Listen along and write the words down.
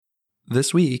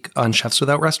This week on Chefs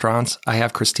Without Restaurants, I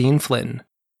have Christine Flynn.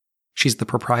 She's the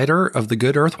proprietor of the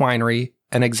Good Earth Winery,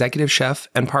 an executive chef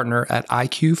and partner at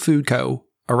IQ Food Co.,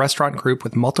 a restaurant group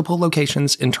with multiple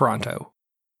locations in Toronto.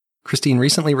 Christine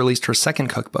recently released her second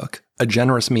cookbook, A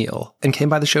Generous Meal, and came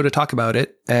by the show to talk about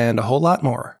it and a whole lot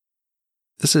more.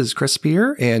 This is Chris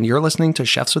Spear, and you're listening to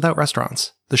Chefs Without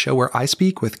Restaurants, the show where I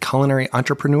speak with culinary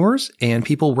entrepreneurs and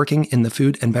people working in the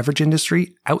food and beverage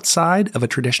industry outside of a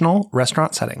traditional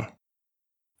restaurant setting.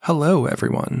 Hello,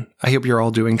 everyone. I hope you're all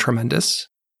doing tremendous.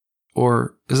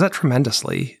 Or is that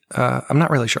tremendously? I'm not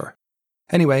really sure.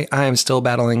 Anyway, I am still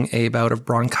battling a bout of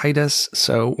bronchitis,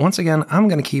 so once again, I'm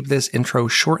going to keep this intro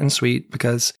short and sweet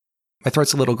because my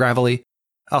throat's a little gravelly.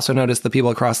 I also noticed the people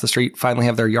across the street finally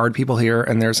have their yard people here,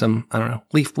 and there's some,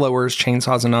 leaf blowers,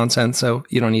 chainsaws, and nonsense, so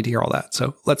you don't need to hear all that.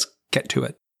 So let's get to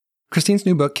it. Christine's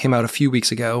new book came out a few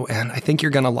weeks ago, and I think you're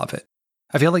going to love it.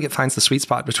 I feel like it finds the sweet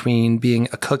spot between being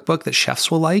a cookbook that chefs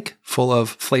will like, full of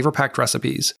flavor-packed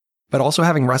recipes, but also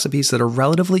having recipes that are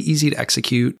relatively easy to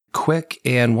execute, quick,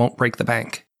 and won't break the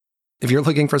bank. If you're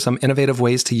looking for some innovative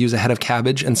ways to use a head of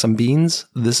cabbage and some beans,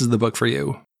 this is the book for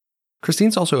you.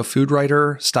 Christine's also a food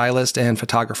writer, stylist, and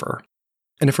photographer.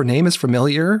 And if her name is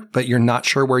familiar, but you're not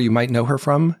sure where you might know her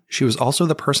from, she was also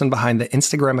the person behind the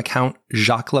Instagram account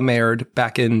Jacques Lemaitre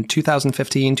back in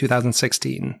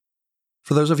 2015-2016.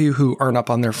 For those of you who aren't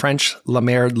up on their French,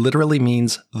 Lemaitre literally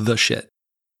means the shit.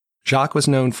 Jacques was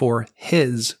known for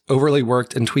his overly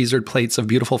worked and tweezered plates of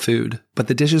beautiful food, but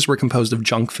the dishes were composed of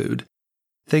junk food.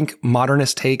 Think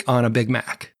modernist take on a Big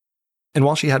Mac. And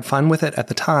while she had fun with it at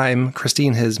the time,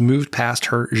 Christine has moved past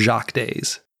her Jacques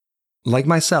days. Like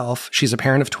myself, she's a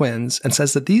parent of twins and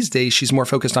says that these days she's more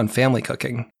focused on family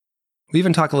cooking. We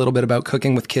even talk a little bit about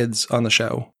cooking with kids on the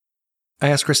show. I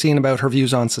asked Christine about her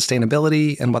views on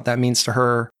sustainability and what that means to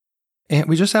her. And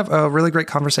we just have a really great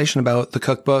conversation about the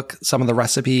cookbook, some of the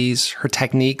recipes, her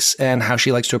techniques, and how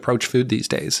she likes to approach food these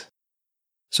days.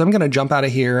 So I'm going to jump out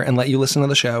of here and let you listen to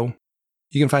the show.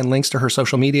 You can find links to her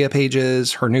social media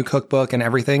pages, her new cookbook, and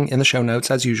everything in the show notes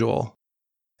as usual.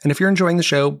 And if you're enjoying the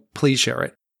show, please share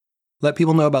it. Let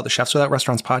people know about the Chefs Without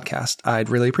Restaurants podcast. I'd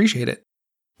really appreciate it.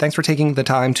 Thanks for taking the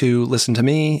time to listen to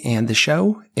me and the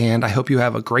show, and I hope you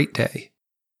have a great day.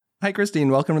 Hi, Christine.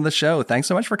 Welcome to the show. Thanks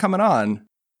so much for coming on.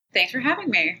 Thanks for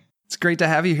having me. It's great to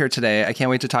have you here today. I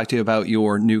can't wait to talk to you about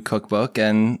your new cookbook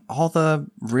and all the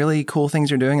really cool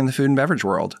things you're doing in the food and beverage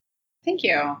world. Thank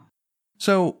you.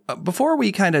 So before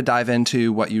we kind of dive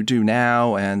into what you do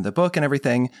now and the book and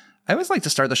everything, I always like to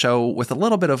start the show with a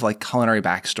little bit of culinary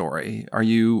backstory.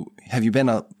 Have you been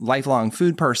a lifelong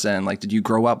food person? Did you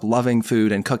grow up loving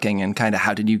food and cooking, and kind of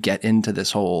how did you get into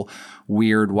this whole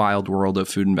weird, wild world of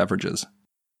food and beverages?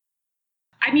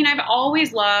 I've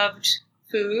always loved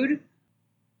food.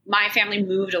 My family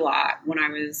moved a lot when I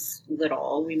was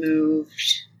little. We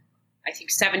moved, I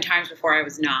think, 7 times before I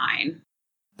was 9.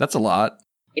 That's a lot.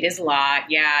 It is a lot,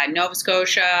 yeah. Nova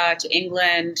Scotia to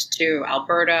England to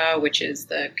Alberta, which is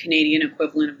the Canadian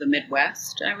equivalent of the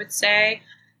Midwest, I would say,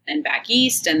 and back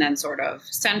east, and then sort of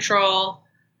central.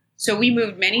 So we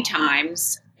moved many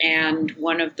times, and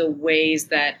one of the ways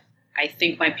that I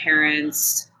think my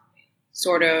parents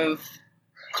sort of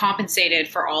compensated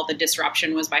for all the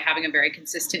disruption was by having a very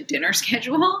consistent dinner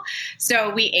schedule.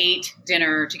 So we ate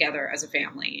dinner together as a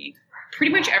family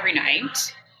pretty much every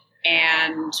night.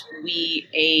 And we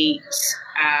ate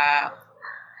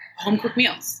home-cooked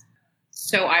meals.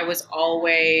 So I was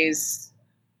always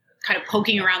kind of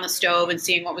poking around the stove and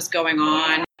seeing what was going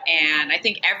on. And I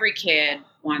think every kid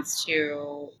wants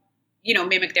to,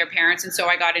 mimic their parents. And so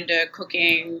I got into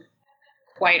cooking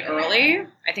quite early.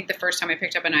 I think the first time I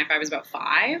picked up a knife, I was about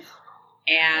 5.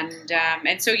 And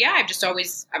so, yeah,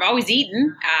 I've always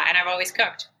eaten and I've always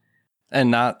cooked. And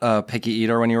not a picky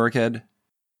eater when you were a kid?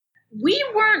 We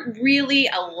weren't really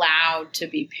allowed to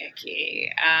be picky.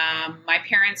 My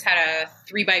parents had a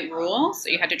 3-bite rule, so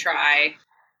you had to try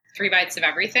 3 bites of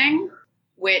everything,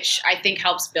 which I think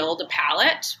helps build a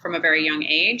palate from a very young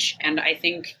age. And I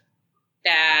think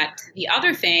that the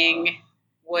other thing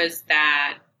was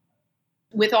that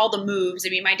with all the moves,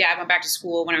 my dad went back to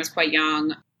school when I was quite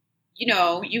young.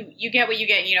 You get what you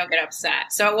get and you don't get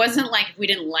upset. So it wasn't like if we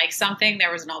didn't like something,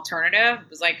 there was an alternative. It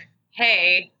was like,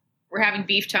 hey, we're having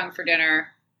beef tongue for dinner.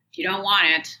 If you don't want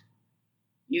it,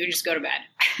 you just go to bed.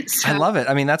 I love it.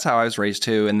 That's how I was raised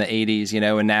too in the 80s,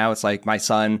 and now it's like my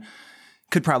son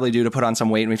could probably do to put on some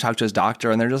weight. And we've talked to his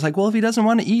doctor and they're just like, well, if he doesn't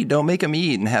want to eat, don't make him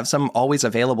eat and have some always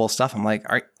available stuff. I'm like,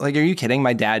 are you kidding?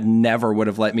 My dad never would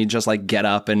have let me just like get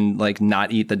up and like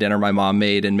not eat the dinner my mom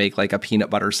made and make like a peanut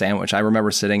butter sandwich. I remember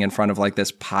sitting in front of like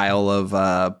this pile of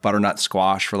butternut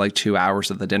squash for like 2 hours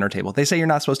at the dinner table. They say you're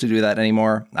not supposed to do that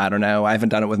anymore. I don't know. I haven't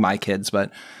done it with my kids,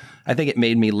 but I think it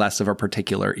made me less of a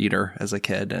particular eater as a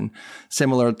kid. And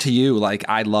similar to you, like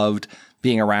I loved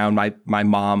being around my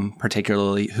mom,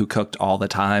 particularly, who cooked all the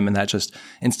time. And that just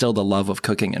instilled a love of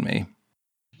cooking in me.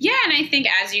 Yeah. And I think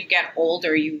as you get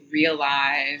older, you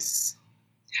realize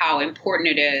how important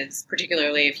it is,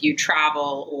 particularly if you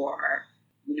travel or,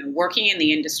 working in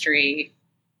the industry.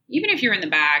 Even if you're in the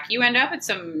back, you end up at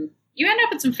some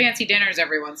fancy dinners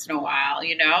every once in a while,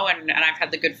 and I've had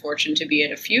the good fortune to be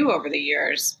at a few over the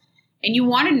years. And you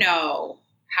want to know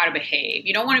how to behave.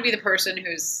 You don't want to be the person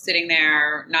who's sitting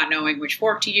there not knowing which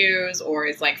fork to use or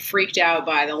is like freaked out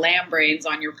by the lamb brains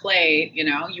on your plate.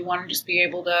 You want to just be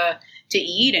able to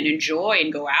eat and enjoy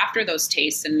and go after those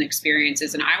tastes and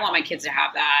experiences. And I want my kids to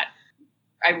have that.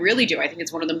 I really do. I think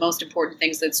it's one of the most important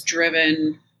things that's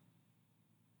driven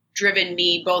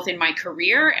me both in my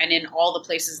career and in all the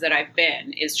places that I've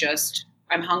been is just,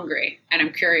 I'm hungry and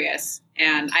I'm curious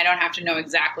and I don't have to know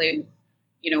exactly,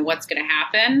 what's going to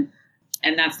happen.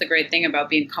 And that's the great thing about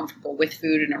being comfortable with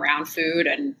food and around food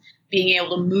and being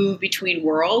able to move between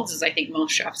worlds, as I think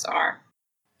most chefs are.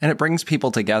 And it brings people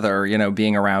together,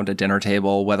 being around a dinner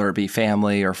table, whether it be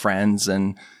family or friends.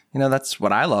 And, that's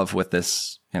what I love with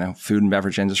this, food and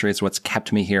beverage industry. It's what's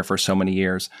kept me here for so many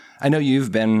years. I know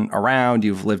you've been around,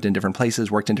 you've lived in different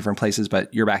places, worked in different places,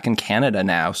 but you're back in Canada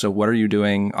now. So what are you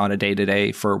doing on a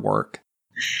day-to-day for work?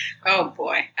 Oh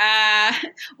boy.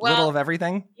 Well, little of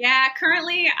everything. Yeah.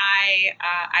 Currently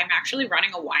I'm actually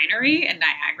running a winery in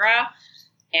Niagara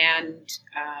and,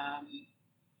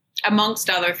 amongst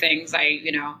other things, I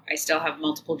still have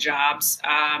multiple jobs.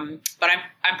 But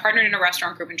I'm partnered in a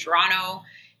restaurant group in Toronto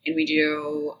and we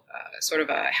do sort of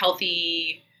a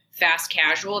healthy, fast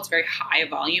casual. It's very high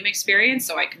volume experience.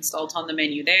 So I consult on the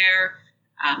menu there.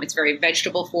 It's very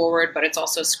vegetable forward, but it's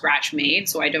also scratch made.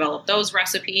 So I develop those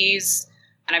recipes.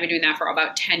 And I've been doing that for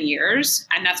about 10 years.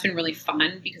 And that's been really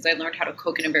fun because I learned how to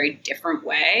cook in a very different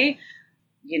way.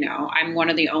 I'm one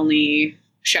of the only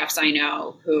chefs I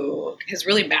know who has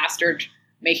really mastered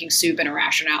making soup in a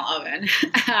Rationale oven.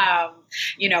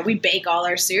 We bake all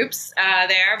our soups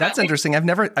there. That's interesting. I've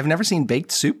never seen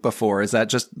baked soup before. Is that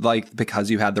just like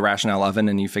because you had the Rationale oven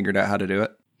and you figured out how to do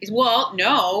it? Well,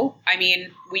 no. I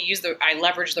mean, I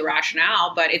leverage the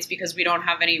Rationale, but it's because we don't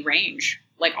have any range.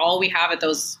 Like all we have at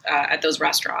those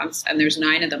restaurants, and there's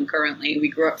 9 of them currently. We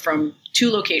grew up from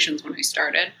 2 locations when I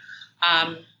started.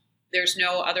 There's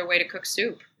no other way to cook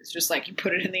soup. It's just like you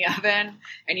put it in the oven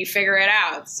and you figure it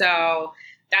out. So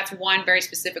that's one very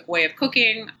specific way of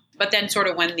cooking. But then sort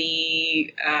of when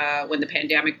the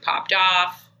pandemic popped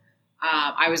off,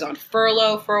 I was on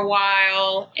furlough for a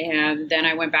while, and then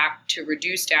I went back to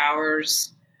reduced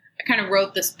hours. I kind of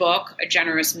wrote this book, A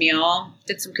Generous Meal,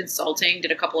 did some consulting,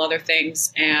 did a couple other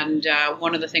things. And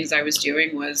one of the things I was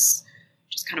doing was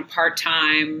just kind of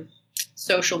part-time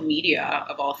social media,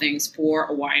 of all things, for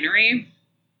a winery.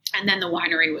 And then the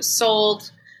winery was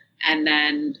sold. And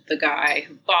then the guy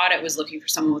who bought it was looking for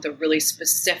someone with a really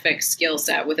specific skill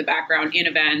set with a background in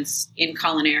events, in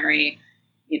culinary,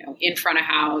 in front of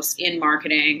house, in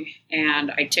marketing.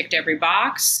 And I ticked every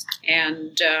box.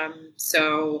 And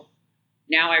so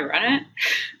now I run it.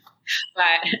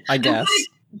 But I guess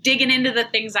digging into the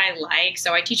things I like.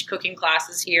 So I teach cooking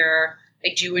classes here.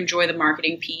 I do enjoy the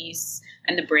marketing piece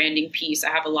and the branding piece. I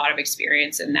have a lot of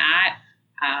experience in that.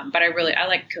 But I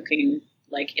like cooking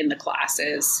like in the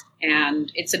classes,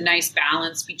 and it's a nice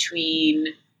balance between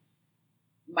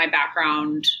my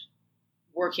background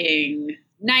working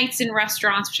nights in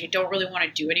restaurants, which I don't really want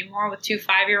to do anymore with 2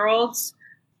 5-year-olds.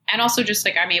 And also just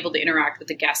like I'm able to interact with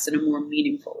the guests in a more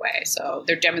meaningful way. So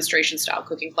they're demonstration style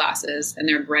cooking classes and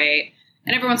they're great.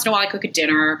 And every once in a while I cook a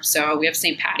dinner. So we have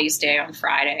St. Patty's Day on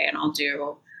Friday and I'll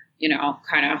do,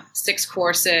 kind of 6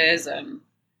 courses and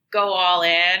go all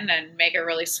in and make it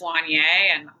really soigné.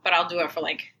 But I'll do it for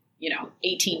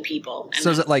 18 people. And so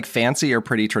is it like fancy or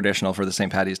pretty traditional for the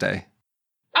St. Patty's Day?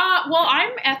 Well,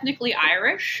 I'm ethnically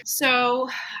Irish, so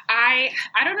I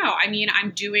don't know. I mean, I'm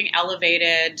doing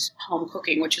elevated home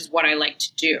cooking, which is what I like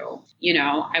to do.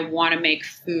 I want to make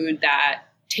food that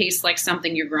tastes like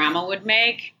something your grandma would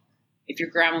make if your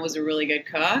grandma was a really good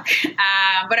cook.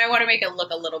 But I want to make it look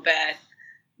a little bit,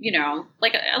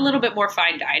 like a little bit more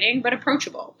fine dining, but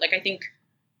approachable. Like I think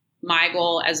my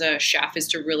goal as a chef is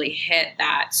to really hit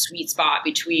that sweet spot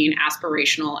between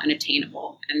aspirational and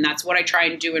attainable. And that's what I try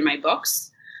and do in my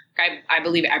books. I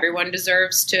believe everyone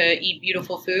deserves to eat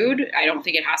beautiful food. I don't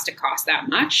think it has to cost that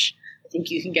much. I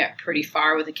think you can get pretty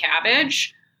far with a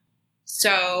cabbage.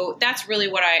 So that's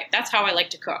really that's how I like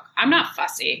to cook. I'm not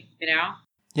fussy, you know?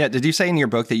 Yeah. Did you say in your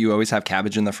book that you always have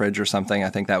cabbage in the fridge or something? I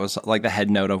think that was like the head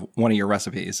note of one of your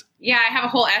recipes. Yeah, I have a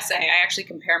whole essay. I actually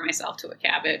compare myself to a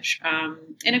cabbage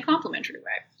in a complimentary way.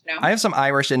 You know? I have some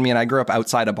Irish in me, and I grew up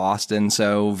outside of Boston,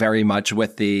 so very much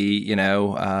with the,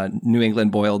 New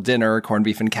England boiled dinner, corned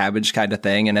beef and cabbage kind of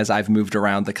thing. And as I've moved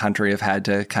around the country, I've had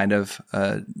to kind of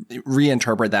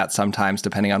reinterpret that sometimes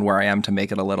depending on where I am to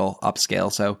make it a little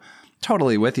upscale. So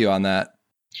totally with you on that.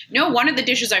 No, one of the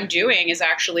dishes I'm doing is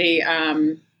actually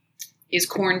is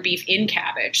corned beef in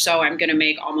cabbage. So I'm going to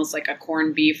make almost like a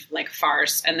corned beef like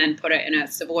farce and then put it in a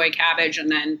Savoy cabbage. And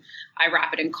then I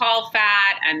wrap it in caul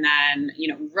fat and then,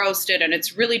 roast it. And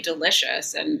it's really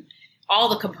delicious. And all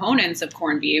the components of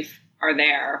corned beef are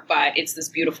there, but it's this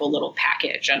beautiful little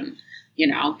package. And,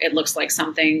 it looks like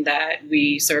something that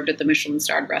we served at the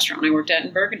Michelin-starred restaurant I worked at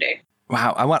in Burgundy.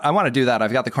 Wow. I want to do that.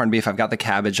 I've got the corned beef. I've got the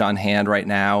cabbage on hand right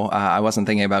now. I wasn't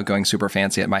thinking about going super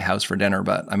fancy at my house for dinner,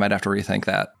 but I might have to rethink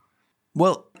that.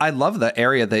 Well, I love the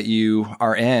area that you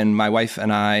are in. My wife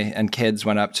and I and kids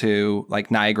went up to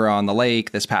like Niagara on the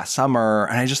Lake this past summer,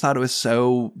 and I just thought it was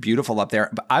so beautiful up there.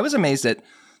 But I was amazed at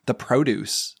the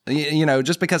produce,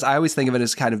 just because I always think of it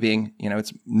as kind of being,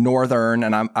 it's northern,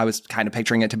 and I was kind of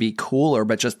picturing it to be cooler,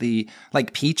 but just the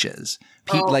like peaches.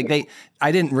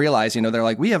 I didn't realize, they're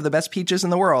like, we have the best peaches in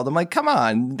the world. I'm like, come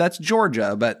on, that's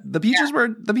Georgia. But the peaches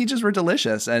were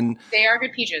delicious, and they are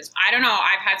good peaches. I don't know.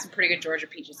 I've had some pretty good Georgia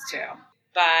peaches too.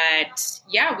 But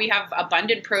yeah, we have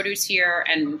abundant produce here.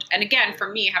 And again, for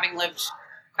me, having lived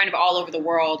kind of all over the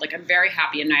world, like I'm very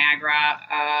happy in Niagara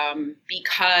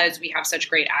because we have such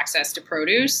great access to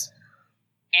produce.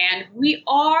 And we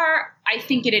are, I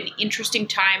think, at an interesting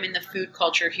time in the food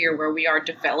culture here where we are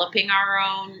developing our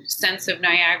own sense of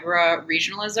Niagara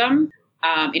regionalism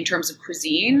in terms of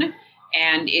cuisine.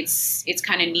 And it's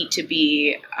kind of neat to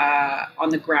be on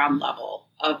the ground level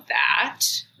of that.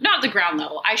 Not the ground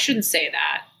level, I shouldn't say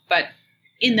that, but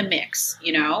in the mix,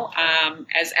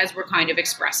 as we're kind of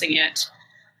expressing it.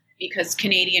 Because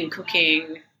Canadian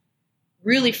cooking,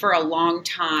 really for a long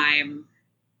time,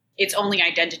 its only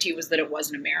identity was that it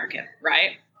wasn't American,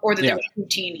 right? Or that there was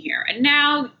poutine here. And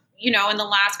now, in the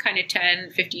last kind of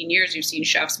 10, 15 years, you've seen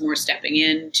chefs more stepping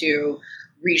into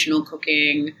regional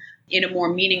cooking in a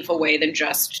more meaningful way than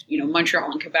just,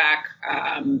 Montreal and Quebec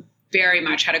very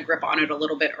much had a grip on it a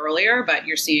little bit earlier, but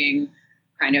you're seeing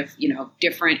kind of,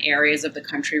 different areas of the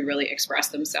country really express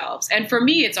themselves. And for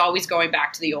me, it's always going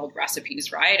back to the old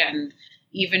recipes, right? And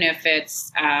even if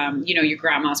it's, your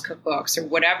grandma's cookbooks or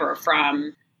whatever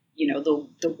from,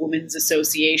 the Women's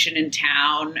Association in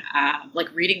town,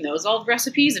 like reading those old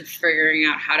recipes and figuring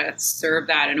out how to serve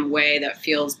that in a way that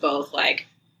feels both like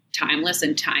timeless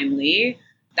and timely.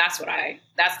 That's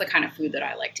the kind of food that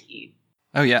I like to eat.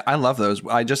 Oh yeah. I love those.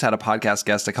 I just had a podcast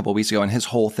guest a couple of weeks ago, and his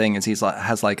whole thing is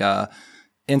has like a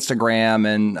Instagram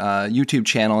and YouTube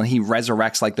channel, and he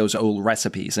resurrects like those old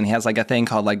recipes, and he has like a thing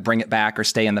called like Bring It Back or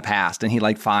Stay in the Past, and he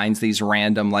like finds these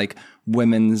random like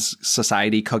women's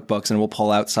society cookbooks and will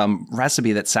pull out some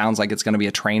recipe that sounds like it's going to be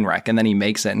a train wreck, and then he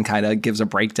makes it and kind of gives a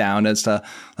breakdown as to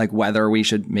like whether we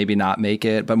should maybe not make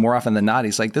it, but more often than not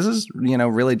he's like, this is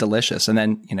really delicious, and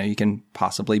then you can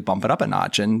possibly bump it up a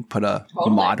notch and put a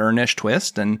modernish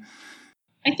twist. And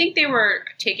I think they were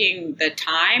taking the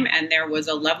time, and there was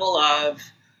a level of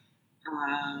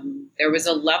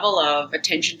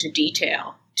attention to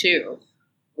detail too,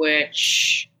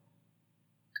 which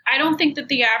I don't think that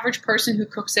the average person who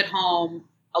cooks at home,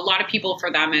 a lot of people,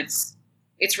 for them, it's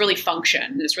really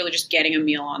function. It's really just getting a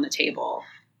meal on the table.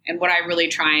 And what I really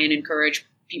try and encourage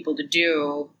people to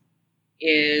do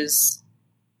is,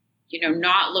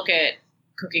 not look at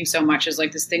cooking so much as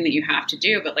like this thing that you have to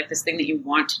do, but like this thing that you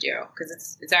want to do,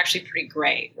 because it's actually pretty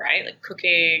great, right? Like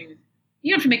cooking,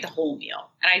 you don't have to make the whole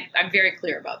meal. And I'm very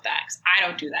clear about that, because I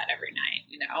don't do that every night.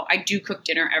 I do cook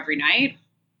dinner every night,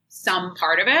 some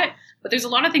part of it, but there's a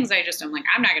lot of things I'm like,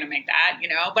 I'm not going to make that,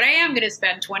 but I am going to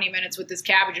spend 20 minutes with this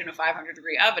cabbage in a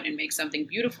 500-degree oven and make something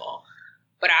beautiful.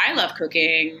 But I love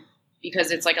cooking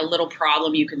because it's like a little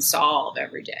problem you can solve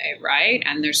every day, right?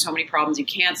 And there's so many problems you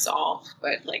can't solve,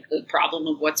 but like the problem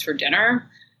of what's for dinner,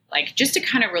 like just to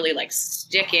kind of really like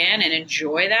stick in and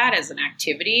enjoy that as an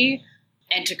activity,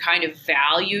 and to kind of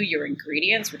value your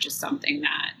ingredients, which is something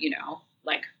that,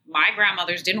 like my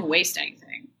grandmothers didn't waste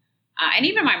anything. And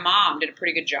even my mom did a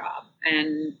pretty good job.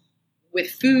 And with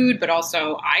food, but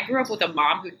also I grew up with a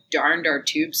mom who darned our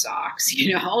tube socks,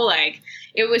 like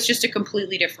it was just a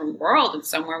completely different world and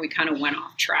somewhere we kind of went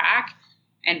off track.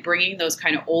 And bringing those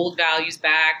kind of old values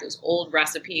back, those old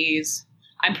recipes.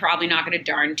 I'm probably not going to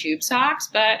darn tube socks,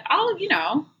 but I'll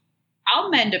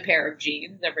mend a pair of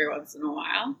jeans every once in a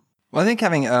while. Well, I think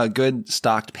having a good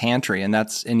stocked pantry, and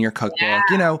that's in your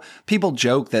cookbook, people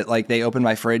joke that like they open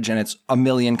my fridge and it's a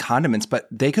million condiments, but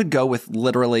they could go with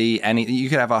literally any, you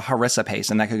could have a harissa paste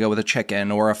and that could go with a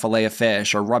chicken or a fillet of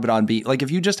fish or rub it on beef. Like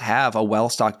if you just have a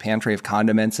well-stocked pantry of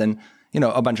condiments and,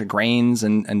 a bunch of grains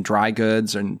and dry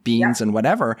goods and beans and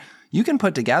whatever, you can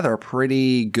put together a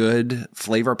pretty good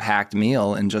flavor-packed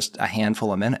meal in just a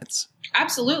handful of minutes.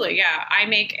 Absolutely. Yeah. I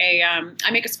make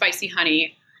a spicy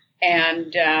honey.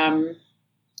 And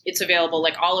it's available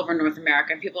like all over North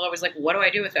America. And people are always like, what do I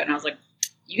do with it? And I was like,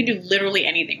 you can do literally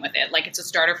anything with it. Like it's a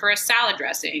starter for a salad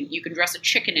dressing. You can dress a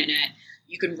chicken in it.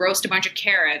 You can roast a bunch of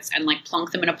carrots and like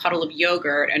plunk them in a puddle of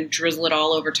yogurt and drizzle it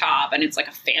all over top. And it's like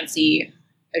a fancy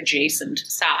adjacent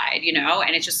side,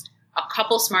 and it's just a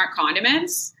couple smart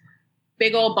condiments,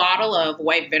 big old bottle of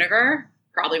white vinegar,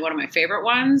 probably one of my favorite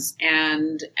ones.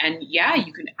 And yeah,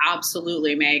 you can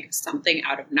absolutely make something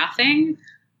out of nothing.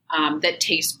 That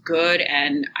tastes good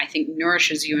and I think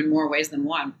nourishes you in more ways than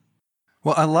one.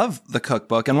 Well, I love the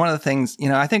cookbook. And one of the things,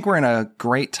 I think we're in a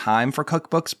great time for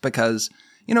cookbooks because,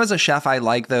 as a chef, I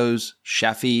like those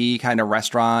chefy kind of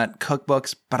restaurant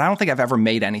cookbooks, but I don't think I've ever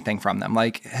made anything from them.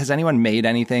 Like, has anyone made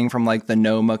anything from like the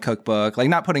Noma cookbook? Like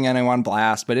not putting anyone on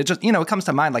blast, but it just, it comes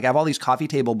to mind. Like I have all these coffee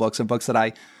table books of books that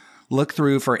I look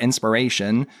through for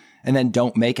inspiration and then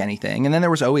don't make anything. And then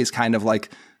there was always kind of like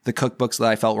the cookbooks that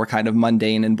I felt were kind of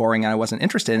mundane and boring and I wasn't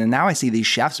interested in. And now I see these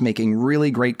chefs making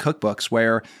really great cookbooks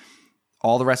where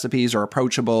all the recipes are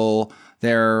approachable,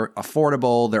 they're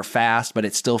affordable, they're fast, but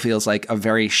it still feels like a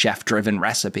very chef-driven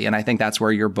recipe. And I think that's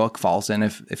where your book falls in,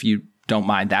 if you don't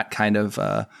mind that kind of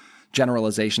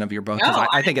generalization of your book. Because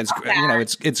I think it's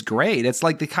it's great. It's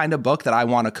like the kind of book that I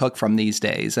want to cook from these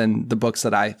days, and the books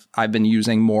that I've been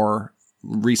using more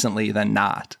recently than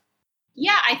not.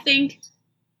 Yeah, I think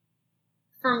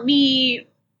for me,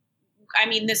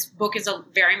 this book is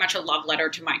very much a love letter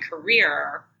to my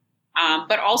career,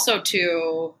 but also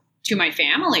to my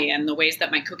family and the ways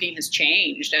that my cooking has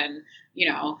changed. And,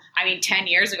 10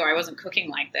 years ago, I wasn't cooking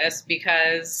like this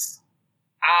because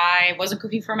I wasn't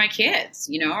cooking for my kids,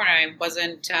 and I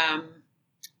wasn't,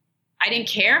 I didn't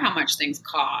care how much things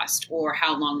cost or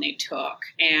how long they took.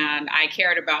 And I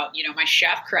cared about, my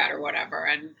chef cred or whatever.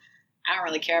 And I don't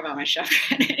really care about my chef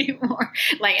cred anymore.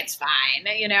 Like, it's fine,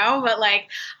 but like,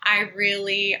 I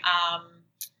really, I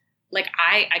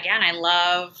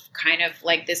love kind of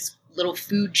like this little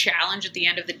food challenge at the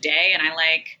end of the day. And I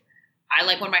like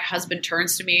when my husband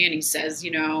turns to me and he says,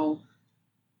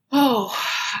 oh,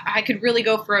 I could really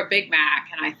go for a Big Mac.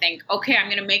 And I think, okay, I'm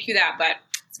going to make you that, but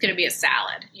it's going to be a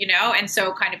salad, And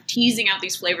so kind of teasing out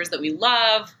these flavors that we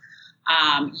love,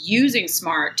 using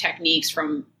smart techniques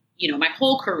from, my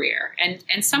whole career.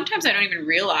 And sometimes I don't even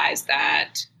realize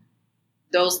that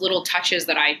those little touches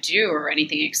that I do are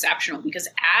anything exceptional, because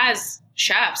as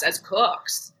chefs, as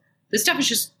cooks, this stuff is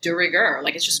just de rigueur.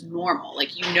 Like, it's just normal. Like,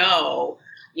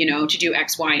 to do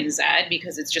X, Y, and Z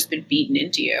because it's just been beaten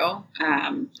into you.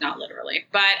 Not literally,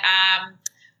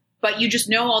 but you just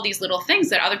know all these little things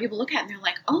that other people look at and they're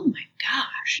like, oh my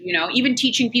gosh, even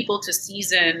teaching people to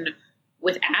season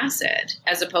with acid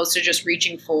as opposed to just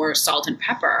reaching for salt and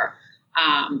pepper,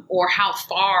 or how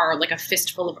far like a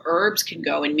fistful of herbs can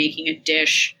go in making a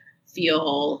dish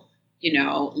feel,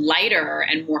 lighter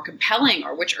and more compelling,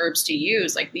 or which herbs to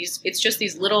use. Like it's just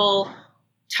these little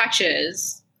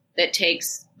touches that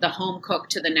takes the home cook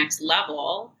to the next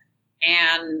level.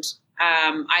 And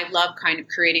I love kind of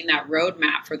creating that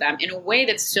roadmap for them in a way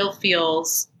that still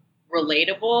feels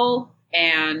relatable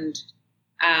and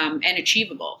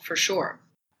achievable, for sure.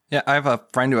 Yeah, I have a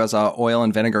friend who has a oil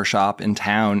and vinegar shop in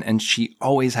town, and she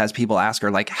always has people ask her,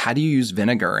 like, how do you use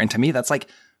vinegar? And to me, that's like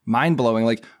mind-blowing.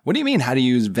 Like, what do you mean, how do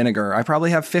you use vinegar? I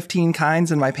probably have 15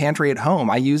 kinds in my pantry at home.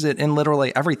 I use it in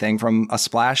literally everything, from a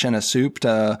splash in a soup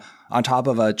to on top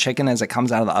of a chicken as it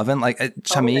comes out of the oven. Like,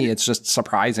 to me, it's just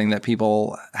surprising that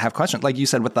people have questions. Like you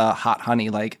said with the hot honey,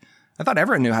 like, I thought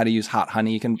everyone knew how to use hot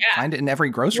honey. You can find it in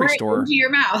every grocery store. Into your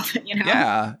mouth,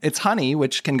 Yeah, it's honey,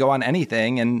 which can go on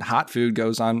anything, and hot food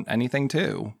goes on anything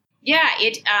too. Yeah,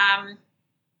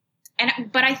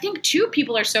 but I think too,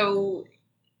 people are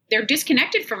they're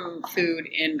disconnected from food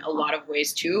in a lot of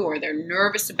ways too, or they're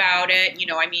nervous about it.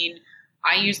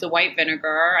 I use the white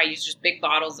vinegar. I use just big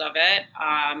bottles of it.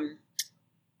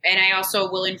 And I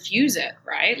also will infuse it,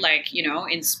 right? Like,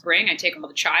 in spring, I take all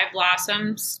the chive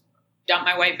blossoms, dump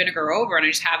my white vinegar over and I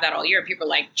just have that all year. People are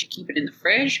like, do you keep it in the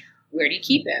fridge? Where do you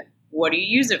keep it? What do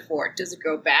you use it for? Does it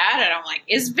go bad? And I'm like,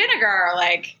 it's vinegar.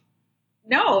 Like,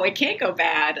 no, it can't go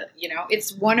bad. You know,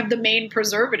 it's one of the main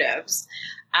preservatives.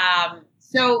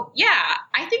 So yeah,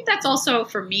 I think that's also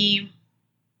for me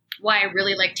why I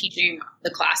really like teaching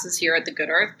the classes here at the Good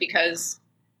Earth, because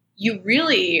you're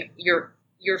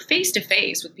face to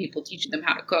face with people teaching them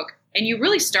how to cook, and you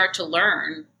really start to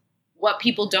learn what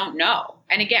people don't know.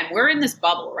 And again, we're in this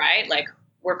bubble, right? Like,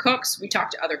 we're cooks, we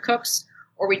talk to other cooks,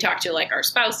 or we talk to like our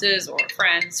spouses or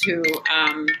friends who,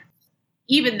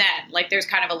 even then, like, there's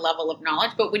kind of a level of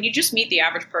knowledge. But when you just meet the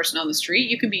average person on the street,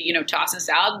 you can be, you know, tossing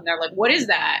salad and they're like, what is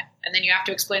that? And then you have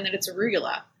to explain that it's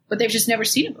arugula, but they've just never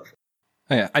seen it before.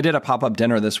 Yeah, I did a pop-up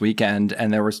dinner this weekend,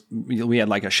 and we had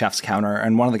like a chef's counter,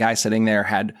 and one of the guys sitting there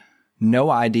had no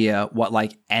idea what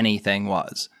like anything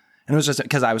was. And it was just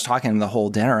because I was talking the whole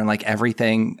dinner, and like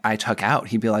everything I took out,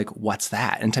 he'd be like, what's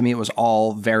that? And to me, it was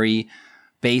all very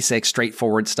basic,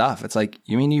 straightforward stuff. It's like,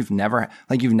 you mean you've never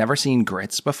seen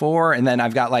grits before? And then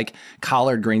I've got like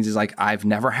collard greens. He's like, I've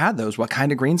never had those. What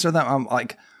kind of greens are them? I'm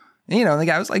like, you know, the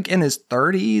guy was like in his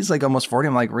 30s, like almost 40.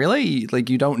 I'm like, really? Like,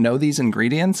 you don't know these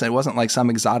ingredients? It wasn't like some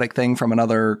exotic thing from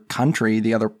another country,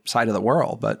 the other side of the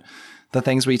world, but the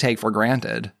things we take for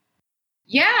granted.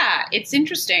 Yeah, it's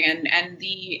interesting. And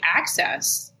the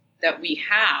access that we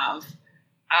have,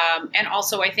 and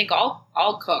also I think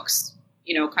all cooks,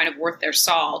 you know, kind of worth their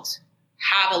salt,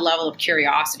 have a level of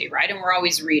curiosity, right? And we're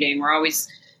always reading, we're always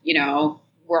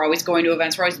going to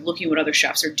events, we're always looking what other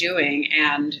chefs are doing.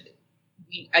 And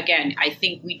again, I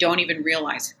think we don't even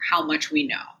realize how much we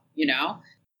know, you know?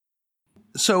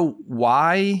 So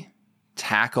why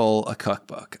tackle a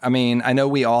cookbook? I mean, I know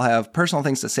we all have personal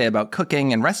things to say about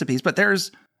cooking and recipes, but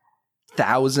there's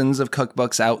thousands of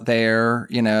cookbooks out there,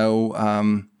 you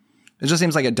know. It just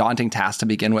seems like a daunting task to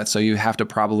begin with. So you have to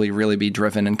probably really be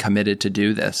driven and committed to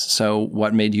do this. So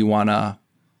what made you want to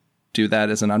do that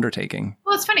as an undertaking?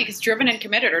 Well, it's funny because driven and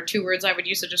committed are two words I would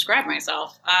use to describe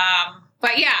myself.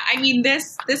 But yeah, I mean,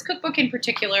 this cookbook in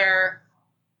particular,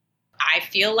 I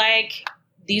feel like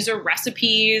these are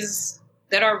recipes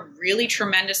that are really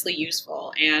tremendously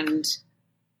useful. And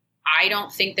I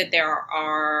don't think that there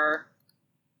are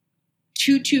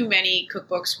too many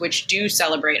cookbooks which do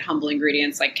celebrate humble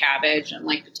ingredients like cabbage and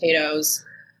like potatoes,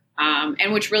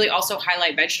 and which really also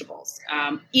highlight vegetables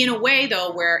in a way,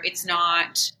 though, where it's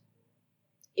not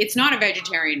a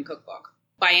vegetarian cookbook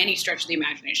by any stretch of the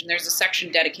imagination. There's a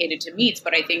section dedicated to meats,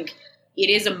 but I think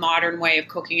it is a modern way of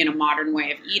cooking and a modern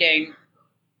way of eating.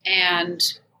 And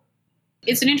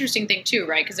it's an interesting thing too,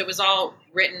 right? Because it was all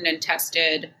written and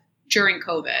tested during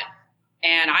COVID.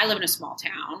 And I live in a small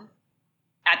town.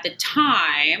 At the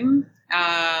time,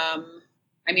 I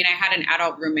mean, I had an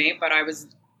adult roommate, but I was,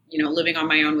 you know, living on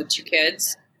my own with two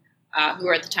kids who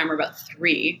were at the time were about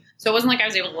 3. So it wasn't like I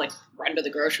was able to like run to the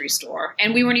grocery store,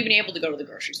 and we weren't even able to go to the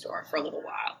grocery store for a little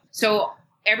while. So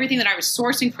everything that I was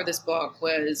sourcing for this book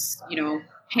was, you know,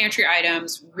 pantry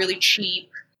items, really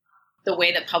cheap. The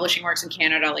way that publishing works in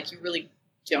Canada, like, you really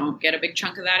don't get a big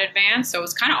chunk of that advance. So it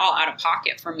was kind of all out of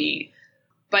pocket for me.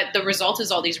 But the result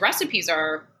is all these recipes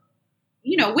are,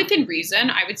 you know, within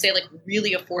reason, I would say, like,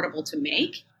 really affordable to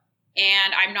make.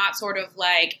 And I'm not sort of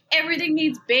like, everything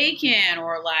needs bacon,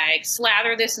 or like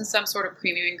slather this in some sort of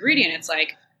premium ingredient. It's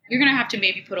like, you're going to have to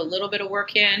maybe put a little bit of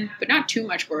work in, but not too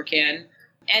much work in.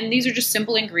 And these are just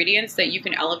simple ingredients that you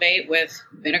can elevate with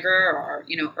vinegar or,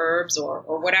 you know, herbs or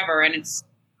whatever. And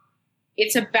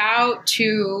it's about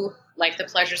to like the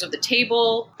pleasures of the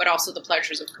table, but also the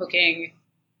pleasures of cooking.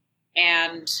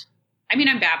 And I mean,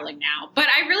 I'm babbling now, but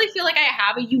I really feel like I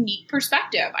have a unique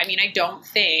perspective. I mean, I don't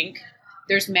think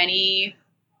there's many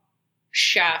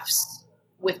chefs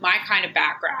with my kind of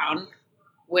background,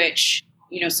 which,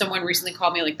 you know, someone recently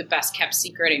called me like the best kept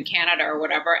secret in Canada or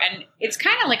whatever. And it's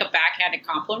kind of like a backhanded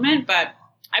compliment, but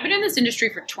I've been in this industry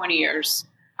for 20 years.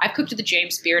 I've cooked at the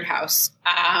James Beard House.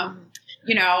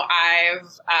 You know,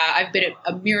 I've been at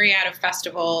a myriad of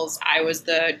festivals. I was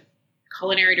the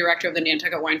culinary director of the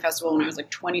Nantucket Wine Festival when I was like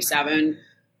 27.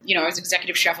 You know, I was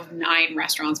executive chef of 9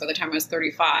 restaurants by the time I was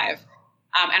 35.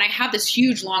 And I have this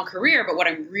huge, long career, but what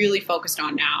I'm really focused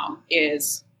on now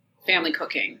is family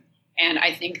cooking. And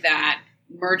I think that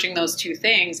merging those two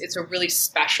things, it's a really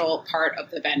special part of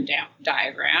the Venn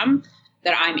diagram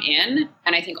that I'm in.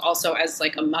 And I think also as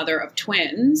like a mother of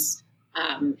twins,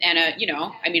 and you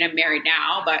know, I mean, I'm married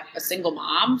now, but a single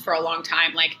mom for a long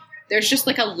time, like there's just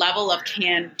like a level of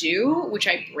can do, which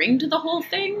I bring to the whole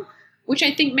thing, which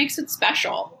I think makes it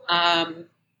special.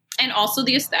 And also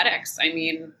the aesthetics. I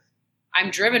mean, I'm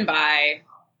driven by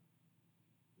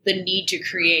the need to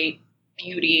create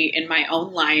beauty in my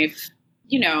own life,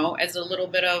 as a little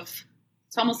bit of,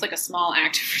 it's almost like a small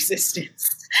act of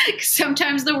resistance.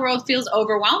 Sometimes the world feels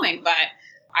overwhelming, but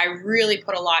I really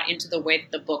put a lot into the way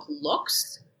that the book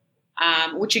looks,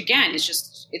 which again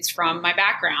is it's from my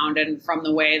background and from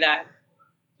the way that,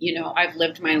 I've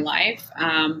lived my life.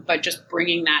 But just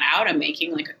bringing that out and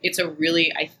making it's a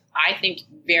really, I think,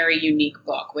 very unique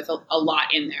book with a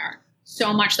lot in there.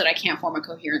 So much that I can't form a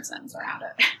coherent sentence around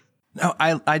it. No,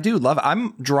 I do love it.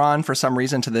 I'm drawn for some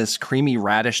reason to this creamy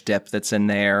radish dip that's in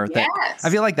there. Yes. I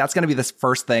feel like that's going to be the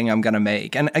first thing I'm going to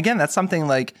make. And again, that's something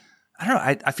like, I don't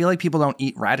know. I feel like people don't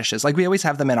eat radishes. Like we always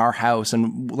have them in our house.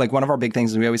 And like one of our big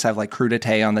things is we always have like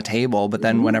crudité on the table. But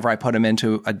then whenever I put them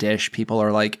into a dish, people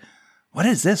are like, what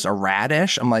is this? A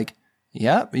radish? I'm like,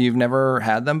 yep, you've never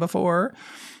had them before.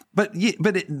 But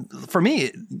for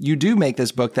me, you do make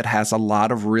this book that has a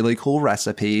lot of really cool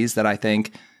recipes that I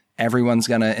think everyone's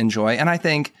going to enjoy. And I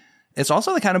think it's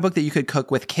also the kind of book that you could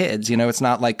cook with kids. It's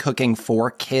not like cooking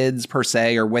for kids per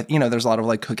se, or with, there's a lot of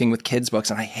like cooking with kids books.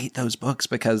 And I hate those books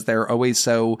because they're always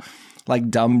so like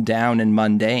dumbed down and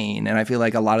mundane. And I feel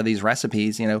like a lot of these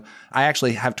recipes, I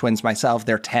actually have twins myself.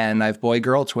 They're 10. I have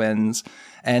boy-girl twins,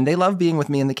 and they love being with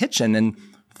me in the kitchen and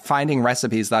finding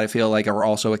recipes that I feel like are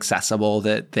also accessible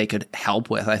that they could help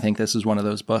with. I think this is one of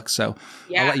those books. So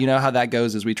I'll let you know how that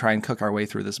goes as we try and cook our way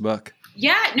through this book.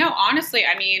 Yeah, no, honestly,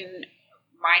 I mean,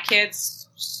 my kids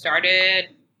started,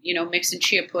 mixing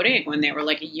chia pudding when they were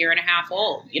like a year and a half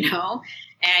old,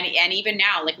 and even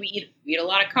now, like we eat a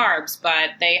lot of carbs, but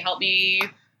they help me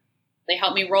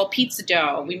roll pizza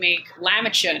dough. We make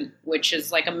lamachin, which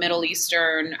is like a Middle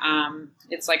Eastern,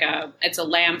 it's a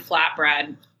lamb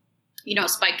flatbread,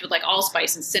 spiked with like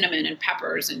allspice and cinnamon and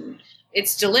peppers, and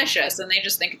it's delicious. And they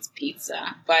just think it's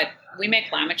pizza, but we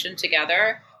make lamachin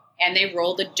together. And they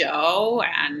roll the dough,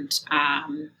 and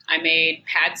I made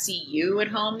pad see ew at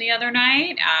home the other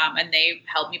night, and they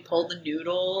helped me pull the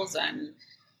noodles. And,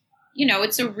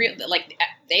 it's a real, like,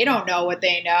 they don't know what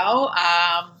they know,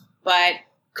 but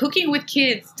cooking with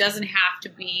kids doesn't have to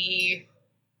be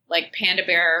like Panda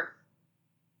Bear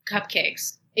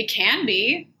cupcakes. It can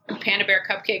be. Panda Bear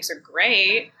cupcakes are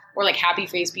great, or like Happy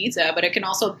Face pizza, but it can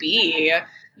also be,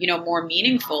 more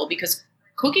meaningful, because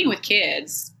cooking with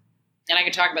kids, and I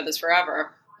could talk about this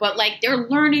forever, but like they're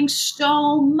learning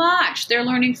so much. They're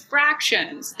learning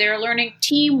fractions. They're learning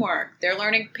teamwork. They're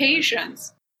learning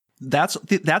patience. That's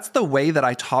the way that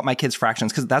I taught my kids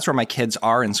fractions, because that's where my kids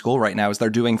are in school right now, is they're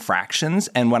doing fractions.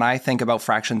 And when I think about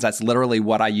fractions, that's literally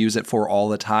what I use it for all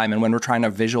the time. And when we're trying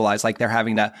to visualize, like they're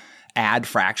having to add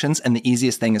fractions, and the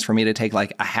easiest thing is for me to take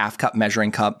like a half cup measuring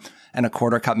cup and a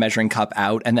quarter cup measuring cup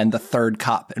out, and then the third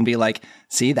cup, and be like,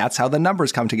 see, that's how the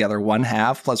numbers come together.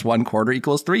 1/2 plus 1/4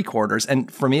 equals 3/4. And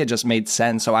for me, it just made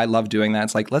sense. So I love doing that.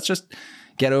 It's like, let's just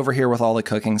get over here with all the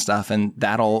cooking stuff, and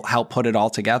that'll help put it all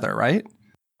together, right?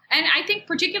 And I think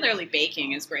particularly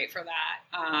baking is great for that.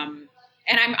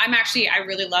 And I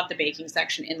really love the baking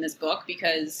section in this book,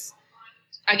 because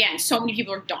again, so many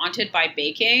people are daunted by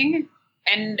baking,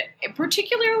 and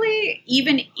particularly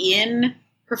even in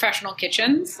professional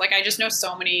kitchens. Like I just know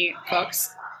so many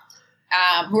cooks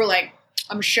who are like,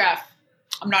 I'm a chef,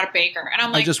 I'm not a baker. And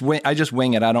I'm like, I just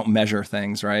wing it. I don't measure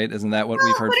things, right? Isn't that what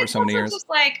we've heard for so many years? Just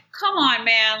like, come on,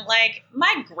 man. Like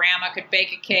my grandma could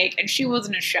bake a cake, and she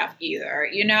wasn't a chef either,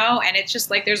 And it's just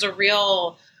like, there's a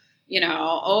real,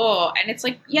 and it's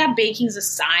like, yeah, baking's a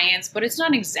science, but it's not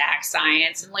an exact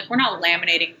science. And like, we're not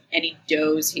laminating any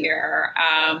doughs here.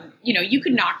 You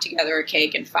could knock together a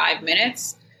cake in 5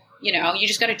 minutes. You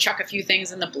just got to chuck a few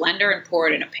things in the blender and pour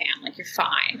it in a pan. Like you're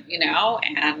fine,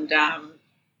 and,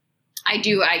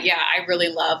 I really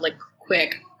love like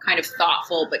quick, kind of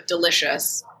thoughtful, but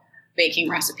delicious baking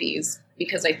recipes,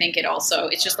 because I think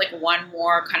it's just like one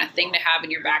more kind of thing to have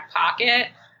in your back pocket.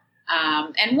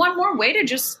 And one more way to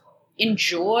just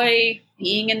enjoy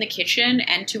being in the kitchen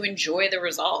and to enjoy the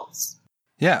results.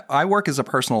 Yeah, I work as a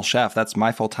personal chef. That's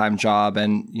my full-time job.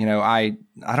 And, I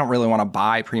don't really want to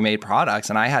buy pre-made products.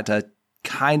 And I had to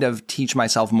kind of teach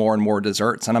myself more and more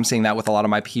desserts. And I'm seeing that with a lot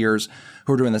of my peers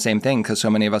who are doing the same thing, because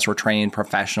so many of us were trained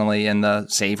professionally in the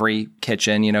savory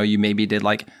kitchen. You maybe did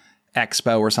like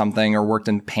expo or something, or worked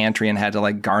in pantry and had to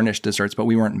like garnish desserts, but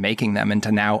we weren't making them. And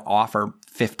to now offer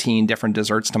 15 different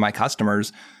desserts to my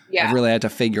customers, I've really had to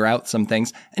figure out some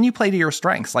things. And you play to your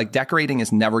strengths. Like decorating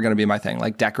is never going to be my thing.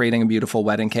 Like decorating a beautiful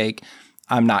wedding cake,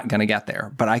 I'm not going to get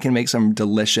there. But I can make some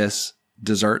delicious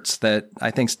desserts that I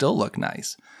think still look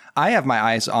nice. I have my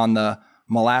eyes on the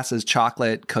molasses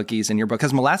chocolate cookies in your book,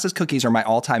 because molasses cookies are my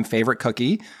all-time favorite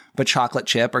cookie, but chocolate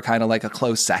chip are kind of like a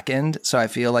close second. So I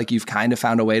feel like you've kind of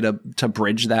found a way to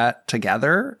bridge that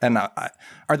together. And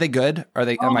are they good?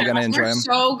 Am I going to enjoy them?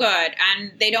 So good.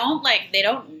 And they don't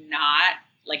not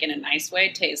like in a nice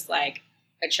way taste like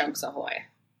a Chunks Ahoy,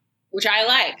 which I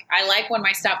like. I like when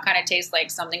my stuff kind of tastes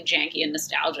like something janky and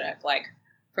nostalgic, like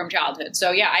from childhood.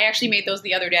 So yeah, I actually made those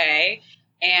the other day,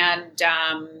 and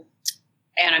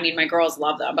I mean, my girls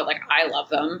love them, but like I love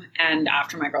them. And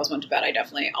after my girls went to bed, I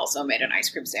definitely also made an ice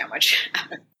cream sandwich.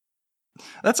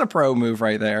 That's a pro move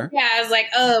right there. Yeah, I was like,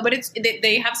 oh, but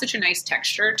they have such a nice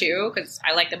texture too, because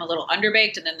I like them a little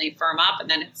underbaked and then they firm up, and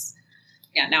then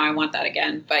now I want that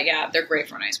again. But yeah, they're great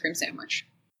for an ice cream sandwich.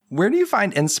 Where do you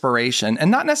find inspiration?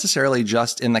 And not necessarily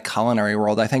just in the culinary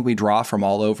world. I think we draw from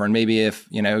all over. And maybe if,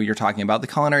 you're talking about the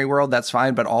culinary world, that's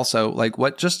fine. But also, like,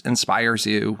 what just inspires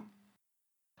you?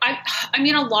 I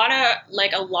mean, a lot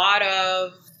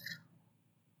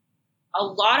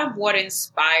of what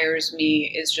inspires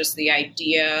me is just the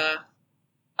idea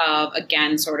of,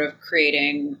 again, sort of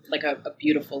creating like a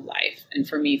beautiful life. And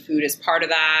for me, food is part of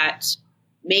that.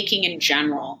 Making in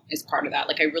general is part of that.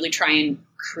 Like, I really try and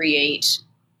create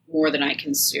more than I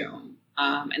consume.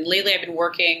 And lately I've been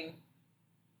working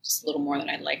just a little more than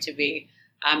I'd like to be.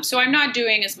 So I'm not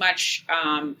doing as much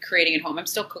creating at home. I'm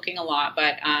still cooking a lot,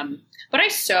 but I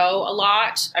sew a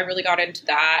lot. I really got into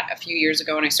that a few years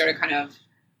ago, and I started kind of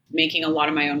making a lot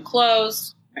of my own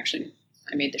clothes. Actually,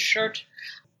 I made this shirt,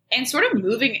 and sort of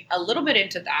moving a little bit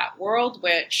into that world,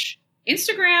 which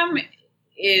Instagram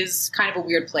is kind of a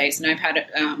weird place. And I've had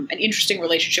an interesting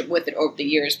relationship with it over the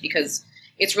years, because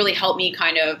it's really helped me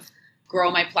kind of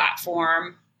grow my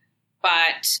platform.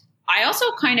 But I also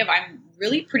I'm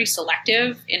really pretty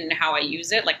selective in how I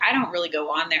use it. Like, I don't really go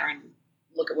on there and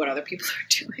look at what other people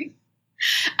are doing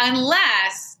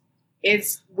unless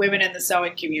it's women in the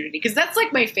sewing community, because that's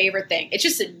like my favorite thing. It's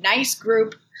just a nice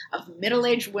group of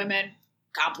middle-aged women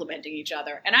complimenting each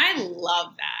other. And I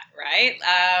love that, right?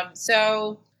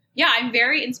 So yeah, I'm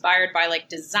very inspired by like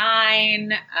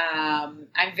design.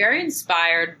 I'm very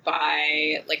inspired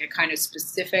by like a kind of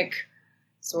specific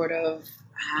sort of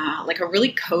like a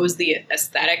really cozy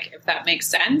aesthetic, if that makes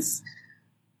sense.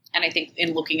 And I think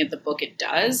in looking at the book, it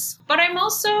does. But I'm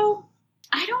also,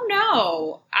 I don't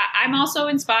know. I'm also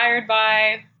inspired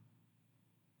by,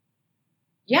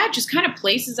 just kind of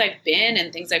places I've been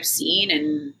and things I've seen,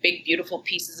 and big, beautiful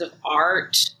pieces of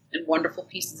art and wonderful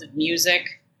pieces of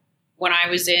music. When I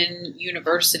was in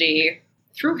university,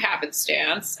 through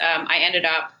happenstance, I ended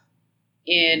up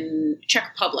in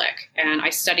Czech Republic, and I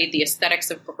studied the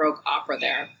aesthetics of Baroque opera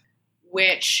there,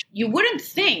 which you wouldn't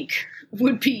think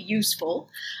would be useful.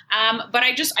 But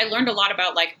I learned a lot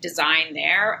about like design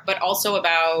there, but also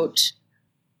about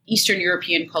Eastern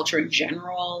European culture in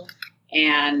general,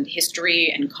 and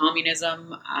history and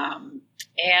communism.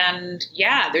 And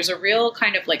yeah, there's a real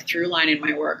kind of like through line in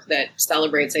my work that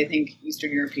celebrates, I think,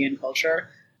 Eastern European culture.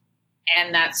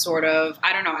 And that sort of,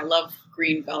 I don't know, I love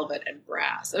green velvet and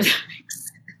brass. If that makes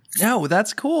sense. No,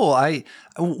 that's cool. I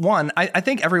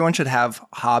think everyone should have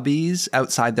hobbies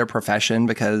outside their profession,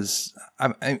 because,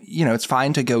 it's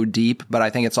fine to go deep, but I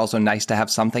think it's also nice to have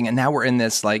something. And now we're in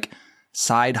this like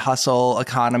side hustle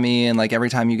economy, and like every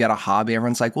time you get a hobby,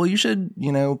 everyone's like, well, you should,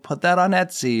 put that on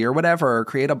Etsy or whatever, or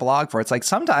create a blog for it. It's like,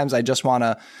 sometimes I just want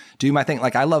to do my thing.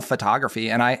 Like, I love photography,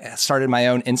 and I started my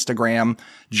own Instagram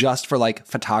just for like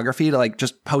photography, to like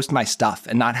just post my stuff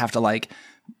and not have to like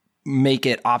make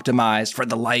it optimized for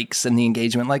the likes and the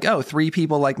engagement. Like, oh, 3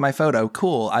 people like my photo.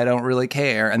 Cool. I don't really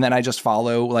care. And then I just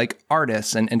follow like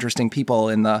artists and interesting people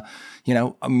in the,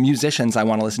 musicians I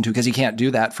want to listen to, because you can't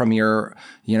do that from your,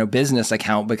 business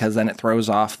account, because then it throws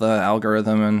off the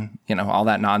algorithm and, all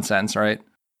that nonsense, right?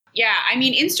 Yeah. I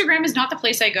mean, Instagram is not the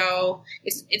place I go.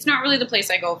 It's not really the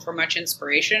place I go for much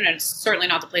inspiration. And it's certainly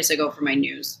not the place I go for my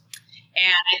news.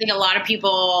 And I think a lot of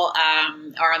people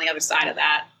are on the other side of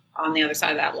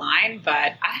that line,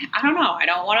 but I don't know. I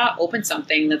don't want to open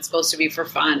something that's supposed to be for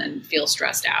fun and feel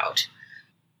stressed out.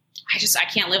 I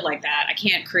can't live like that. I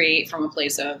can't create from a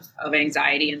place of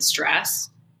anxiety and stress,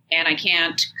 and I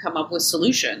can't come up with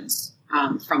solutions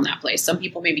from that place. Some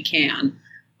people maybe can,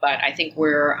 but I think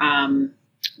we're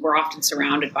often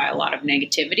surrounded by a lot of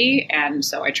negativity. And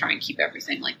so I try and keep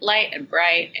everything like light and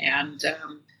bright. And,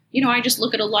 I just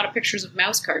look at a lot of pictures of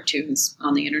mouse cartoons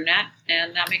on the internet,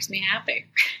 and that makes me happy.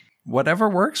 Whatever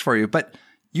works for you. But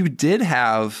you did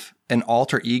have an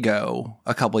alter ego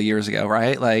a couple of years ago,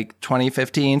 right? Like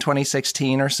 2015,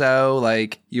 2016 or so,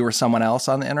 like you were someone else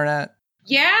on the internet?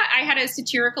 Yeah, I had a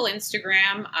satirical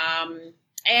Instagram.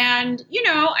 And,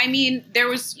 I mean, there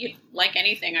was, like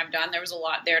anything I've done, there was a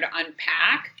lot there to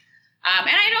unpack. And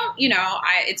I don't,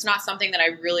 it's not something that I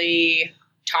really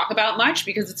talk about much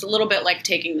because it's a little bit like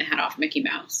taking the head off Mickey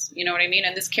Mouse. You know what I mean?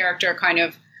 And this character kind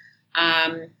of,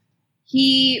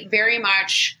 he very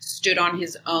much stood on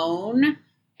his own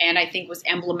and I think was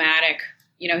emblematic.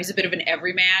 He's a bit of an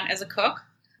everyman as a cook.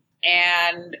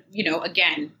 And,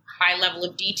 again, high level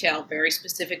of detail, very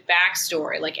specific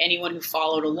backstory. Like anyone who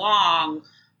followed along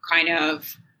kind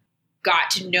of got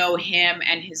to know him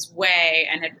and his way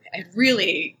and had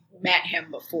really met him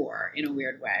before in a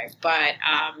weird way. But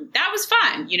that was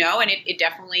fun, and it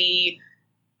definitely,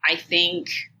 I think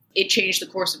it changed the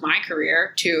course of my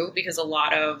career too, because a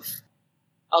lot of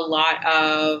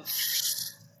I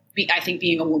think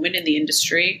being a woman in the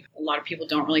industry, a lot of people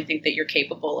don't really think that you're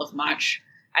capable of much.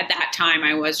 At that time,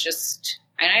 I was just,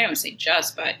 and I don't say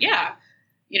just, but yeah,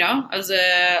 I was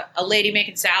a lady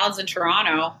making salads in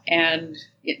Toronto, and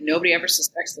nobody ever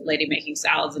suspects the lady making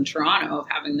salads in Toronto of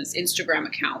having this Instagram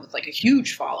account with like a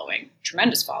huge following,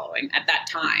 tremendous following at that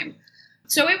time.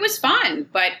 So it was fun,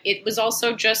 but it was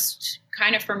also just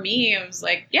kind of for me, it was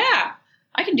like, yeah,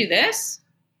 I can do this.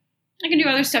 I can do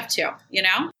other stuff too,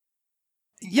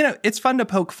 It's fun to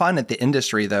poke fun at the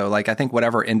industry, though. Like, I think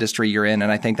whatever industry you're in,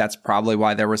 and I think that's probably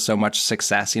why there was so much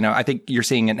success. I think you're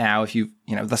seeing it now if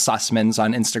the Sussmans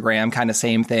on Instagram, kind of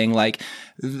same thing, like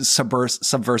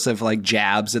subversive, like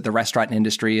jabs at the restaurant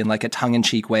industry in like a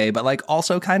tongue-in-cheek way, but like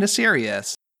also kind of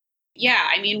serious. Yeah,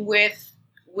 I mean, with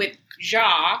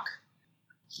Jacques,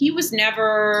 he was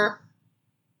never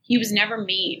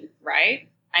mean, right?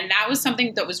 And that was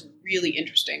something that was really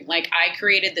interesting. Like, I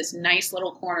created this nice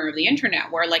little corner of the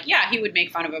internet where, like, yeah, he would make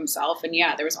fun of himself. And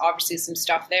yeah, there was obviously some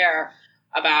stuff there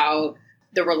about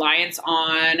the reliance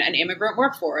on an immigrant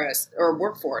workforce.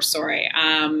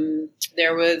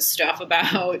 There was stuff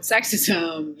about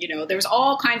sexism. There was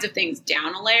all kinds of things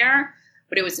down a layer,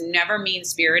 but it was never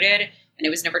mean-spirited and it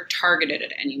was never targeted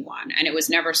at anyone. And it was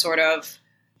never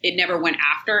it never went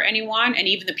after anyone. And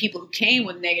even the people who came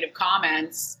with negative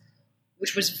comments,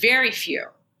 which was very few,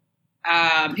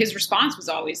 his response was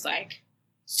always like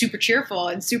super cheerful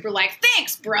and super like,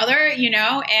 thanks, brother,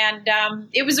 and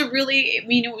it was a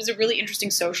really interesting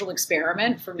social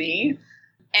experiment for me.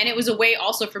 And it was a way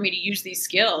also for me to use these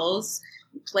skills,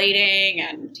 plating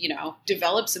and,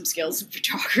 develop some skills in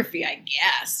photography, I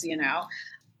guess,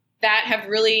 that have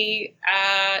really,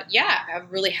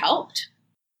 have really helped.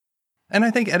 And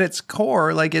I think at its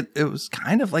core, like it was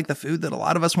kind of like the food that a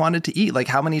lot of us wanted to eat. Like,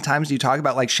 how many times do you talk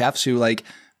about like chefs who like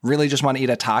really just want to eat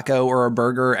a taco or a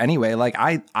burger anyway? Like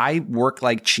I work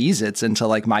like Cheez-Its into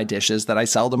like my dishes that I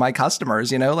sell to my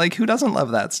customers, like who doesn't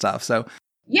love that stuff? So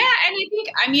yeah. And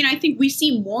I think we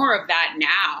see more of that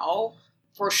now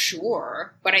for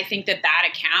sure. But I think that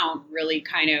account really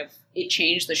kind of, it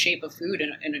changed the shape of food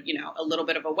in a little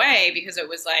bit of a way, because it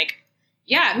was like,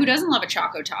 yeah, who doesn't love a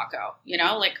Choco Taco?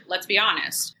 Like, let's be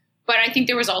honest. But I think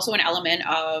there was also an element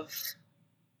of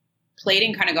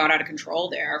plating kind of got out of control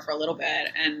there for a little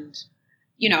bit. And,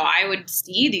 I would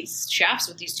see these chefs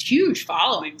with these huge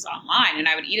followings online and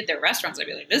I would eat at their restaurants. I'd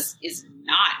be like, this is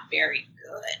not very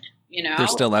good, They're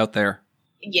still out there.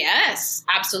 Yes,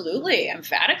 absolutely.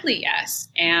 Emphatically, yes.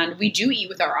 And we do eat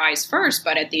with our eyes first,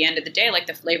 but at the end of the day, like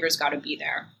the flavor's got to be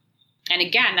there. And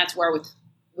again, that's where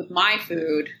with my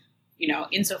food,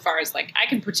 insofar as like I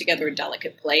can put together a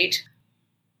delicate plate,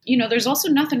 there's also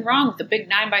nothing wrong with the big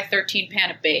 9x13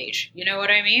 pan of beige. You know what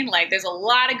I mean? Like, there's a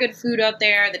lot of good food out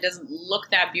there that doesn't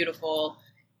look that beautiful.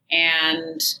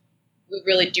 And we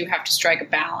really do have to strike a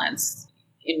balance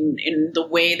in the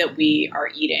way that we are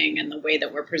eating and the way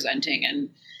that we're presenting. And,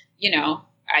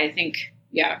 I think,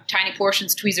 yeah, tiny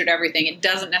portions, tweezered everything. It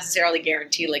doesn't necessarily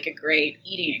guarantee like a great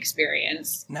eating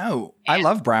experience. No, I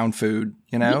love brown food.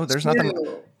 There's nothing.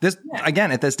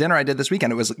 Again, at this dinner I did this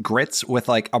weekend, it was grits with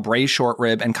like a braised short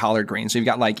rib and collard greens. So you've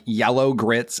got like yellow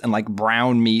grits and like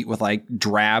brown meat with like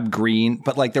drab green.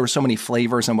 But like there were so many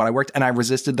flavors in what I worked, and I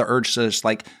resisted the urge to just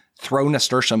like throw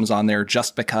nasturtiums on there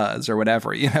just because or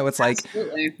whatever. It's like,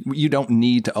 absolutely, you don't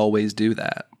need to always do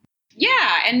that.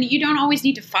 Yeah, and you don't always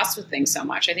need to fuss with things so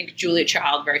much. I think Julia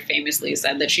Child very famously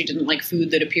said that she didn't like food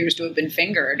that appears to have been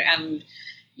fingered. And,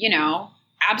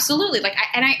 absolutely. Like,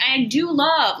 I do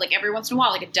love, like, every once in a while,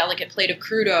 like a delicate plate of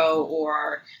crudo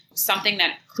or something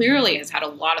that clearly has had a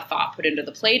lot of thought put into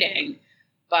the plating.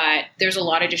 But there's a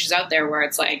lot of dishes out there where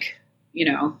it's like,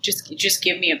 just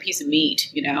give me a piece of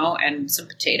meat, and some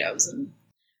potatoes, and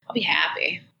I'll be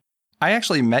happy. I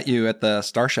actually met you at the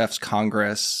Star Chefs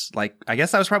Congress, like, I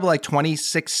guess that was probably like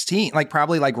 2016, like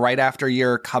probably like right after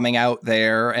you're coming out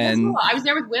there. And I was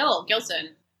there with Will Gilson.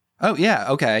 Oh, yeah.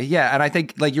 Okay. Yeah. And I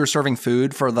think like you were serving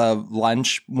food for the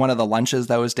lunch, one of the lunches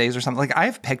those days or something. Like I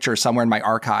have pictures somewhere in my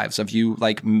archives of you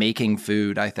like making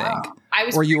food, I think. Oh, I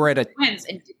was or you were at a twins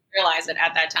and didn't realize it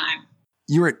at that time.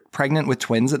 You were pregnant with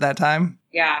twins at that time?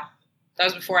 Yeah. That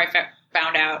was before I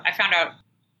found out. I found out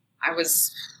I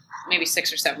was maybe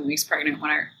 6 or 7 weeks pregnant when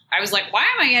I was like, why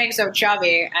am I getting so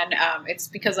chubby? And it's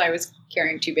because I was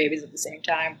carrying 2 babies at the same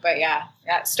time. But yeah,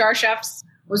 Star Chefs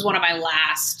was one of my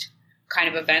last kind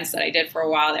of events that I did for a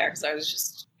while there because I was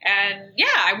just, and yeah,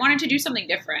 I wanted to do something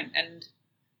different. And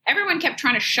everyone kept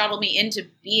trying to shuttle me into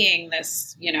being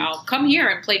this, come here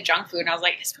and play junk food. And I was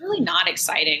like, it's really not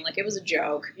exciting. Like it was a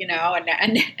joke,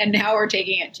 and now we're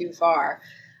taking it too far.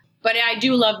 But I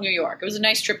do love New York. It was a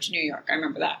nice trip to New York. I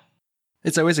remember that.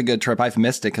 It's always a good trip. I've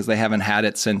missed it because they haven't had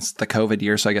it since the COVID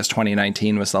year. So I guess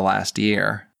 2019 was the last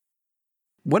year.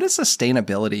 What does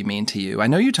sustainability mean to you? I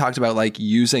know you talked about like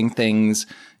using things,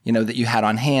 that you had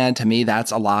on hand. To me,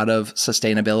 that's a lot of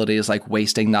sustainability is like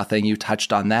wasting nothing. You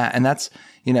touched on that. And that's,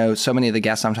 so many of the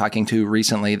guests I'm talking to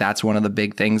recently, that's one of the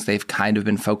big things they've kind of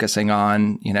been focusing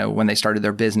on, when they started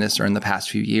their business or in the past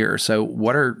few years. So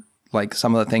what are like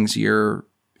some of the things you're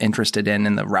interested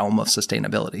in the realm of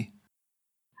sustainability?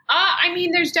 I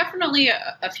mean, there's definitely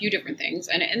a few different things.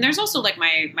 And there's also like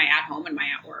my at home and my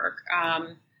at work.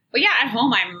 But yeah, at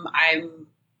home, I'm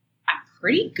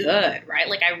pretty good, right?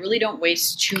 Like I really don't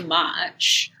waste too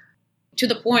much to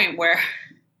the point where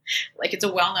like it's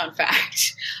a well-known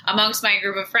fact amongst my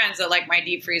group of friends that like my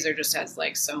deep freezer just has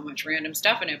like so much random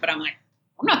stuff in it. But I'm like,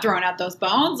 I'm not throwing out those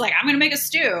bones. Like I'm going to make a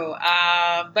stew.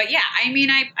 But yeah, I mean,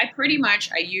 I pretty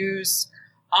much, I use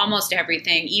almost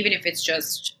everything, even if it's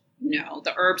just,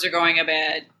 the herbs are going a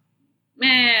bit,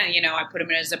 I put them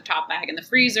in a zip top bag in the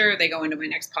freezer. They go into my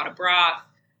next pot of broth.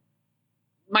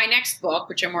 My next book,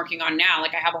 which I'm working on now,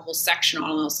 like I have a whole section on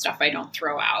all those stuff I don't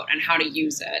throw out and how to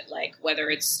use it. Like whether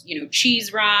it's,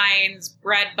 cheese rinds,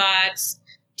 bread butts,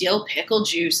 dill pickle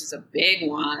juice is a big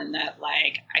one that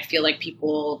like, I feel like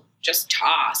people just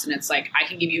toss. And it's like, I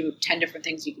can give you 10 different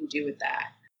things you can do with that.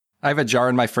 I have a jar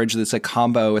in my fridge that's a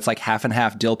combo. It's like half and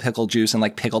half dill pickle juice and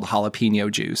like pickled jalapeno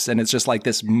juice. And it's just like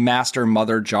this master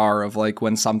mother jar of like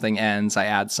when something ends, I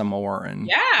add some more. And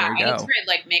yeah, and it's great.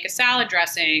 Like make a salad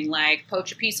dressing, like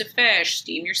poach a piece of fish,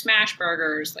 steam your smash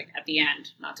burgers, like at the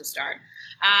end, not to start.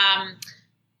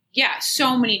 Yeah,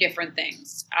 so many different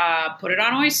things. Put it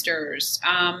on oysters.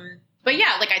 But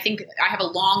yeah, like I think I have a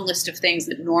long list of things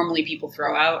that normally people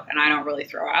throw out and I don't really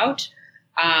throw out.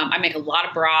 I make a lot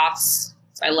of broths.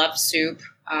 I love soup.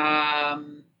 I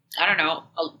don't know.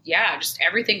 Yeah, just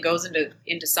everything goes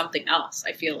into something else,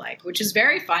 I feel like, which is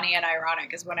very funny and ironic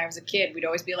because when I was a kid, we'd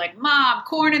always be like, Mom,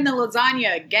 corn in the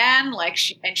lasagna again. Like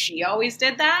she always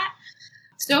did that.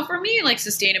 So for me, like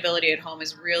sustainability at home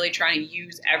is really trying to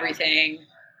use everything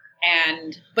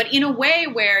but in a way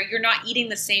where you're not eating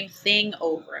the same thing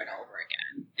over and over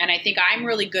again. And I think I'm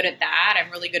really good at that.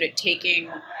 I'm really good at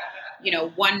taking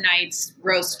one night's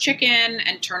roast chicken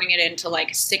and turning it into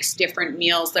like 6 different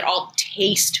meals that all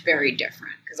taste very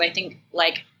different. Because I think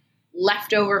like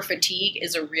leftover fatigue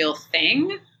is a real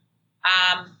thing.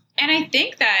 And I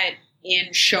think that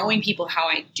in showing people how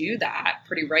I do that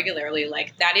pretty regularly,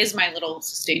 like that is my little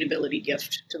sustainability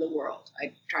gift to the world.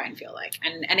 I try and feel like,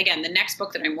 and again, the next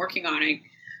book that I'm working on,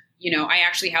 I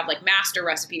actually have like master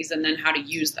recipes and then how to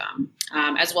use them,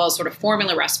 as well as sort of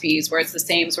formula recipes where it's the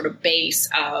same sort of base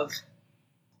of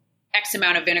X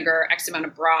amount of vinegar, X amount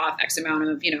of broth, X amount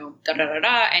of,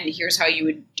 and here's how you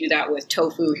would do that with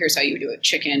tofu. Here's how you would do it with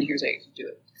chicken. Here's how you do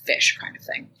it with fish kind of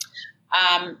thing.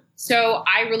 So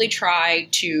I really try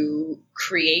to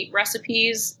create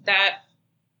recipes that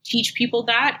teach people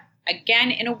that,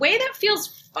 again, in a way that feels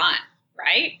fun,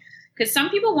 right? Because some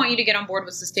people want you to get on board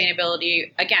with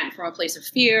sustainability, again, from a place of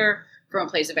fear, from a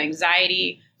place of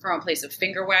anxiety, from a place of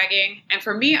finger wagging. And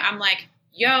for me, I'm like,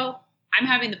 yo, I'm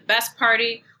having the best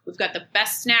party. We've got the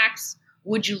best snacks.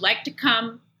 Would you like to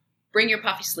come? Bring your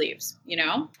puffy sleeves,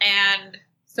 And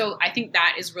so I think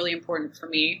that is really important for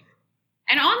me.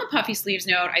 And on the puffy sleeves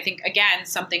note, I think, again,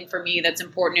 something for me that's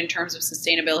important in terms of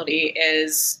sustainability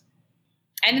is,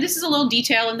 and this is a little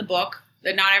detail in the book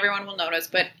that not everyone will notice,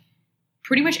 but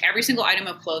pretty much every single item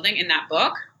of clothing in that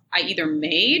book, I either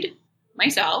made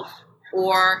myself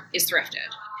or is thrifted.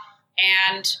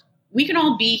 And we can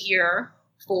all be here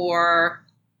for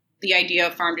the idea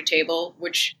of farm to table,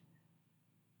 which,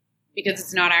 because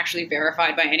it's not actually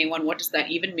verified by anyone, what does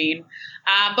that even mean?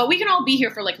 But we can all be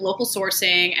here for like local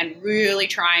sourcing and really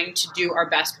trying to do our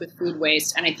best with food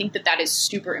waste. And I think that is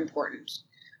super important.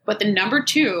 But the number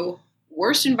 2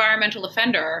 worst environmental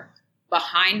offender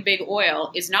behind big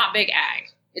oil is not big ag.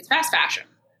 It's fast fashion.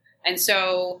 And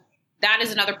so that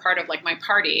is another part of like my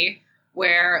party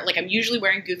where like I'm usually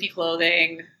wearing goofy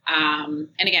clothing. And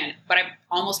again, but I've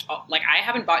almost like I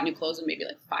haven't bought new clothes in maybe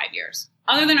like 5 years,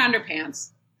 other than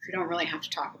underpants, which we don't really have to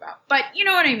talk about. But you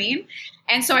know what I mean?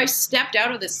 And so I've stepped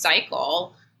out of this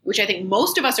cycle, which I think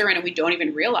most of us are in and we don't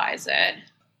even realize it.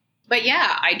 But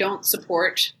yeah, I don't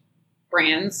support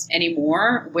brands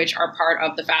anymore, which are part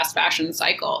of the fast fashion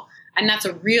cycle. And that's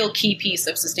a real key piece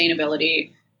of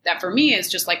sustainability that for me is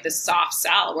just like this soft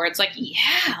sell where it's like,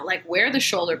 yeah, like wear the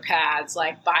shoulder pads,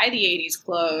 like buy the 80s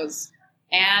clothes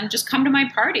and just come to my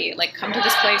party, like come to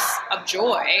this place of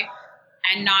joy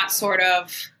and not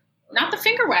the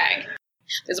finger wag.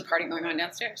 There's a party going on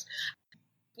downstairs.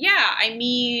 Yeah, I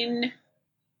mean,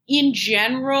 in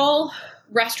general,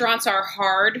 restaurants are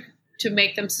hard to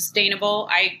make them sustainable.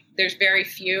 There's very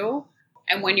few.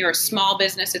 And when you're a small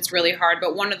business, it's really hard.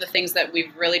 But one of the things that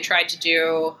we've really tried to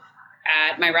do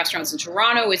at my restaurants in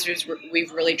Toronto is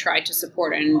we've really tried to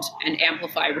support and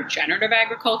amplify regenerative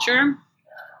agriculture.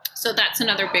 So that's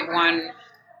another big one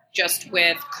just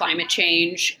with climate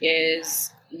change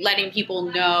is letting people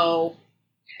know,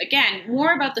 again,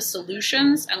 more about the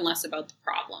solutions and less about the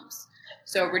problems.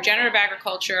 So regenerative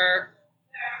agriculture,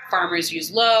 farmers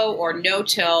use low or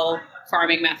no-till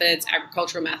farming methods,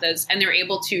 agricultural methods, and they're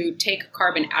able to take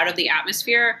carbon out of the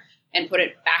atmosphere and put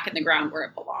it back in the ground where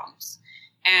it belongs.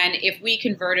 And if we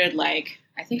converted like,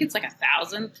 I think it's like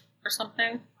 1,000th or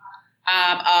something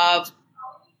of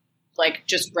like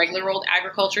just regular old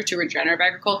agriculture to regenerative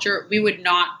agriculture, we would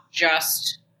not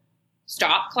just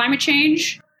stop climate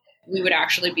change. We would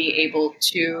actually be able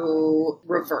to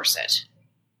reverse it,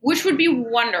 which would be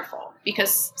wonderful.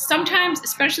 Because sometimes,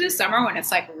 especially this summer when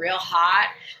it's like real hot,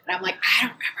 and I'm like, I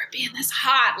don't remember it being this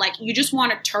hot. Like you just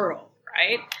want a turtle,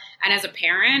 right? And as a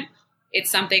parent, it's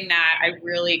something that I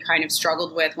really kind of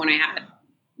struggled with when I had,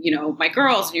 you know, my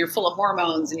girls and you're full of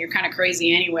hormones and you're kind of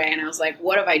crazy anyway. And I was like,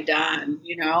 what have I done?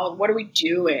 You know, what are we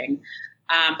doing?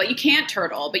 But you can't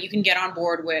turtle, but you can get on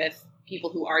board with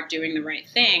people who are doing the right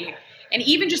thing. And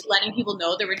even just letting people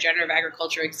know that regenerative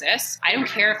agriculture exists. I don't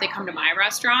care if they come to my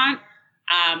restaurant.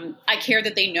 I care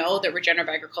that they know that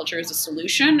regenerative agriculture is a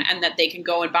solution and that they can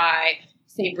go and buy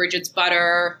St. Bridget's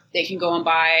butter. They can go and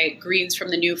buy greens from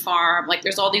the new farm. Like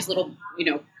there's all these little, you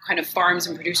know, kind of farms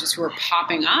and producers who are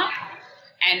popping up.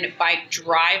 And by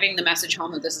driving the message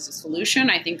home that this is a solution,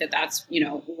 I think that that's, you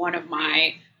know, one of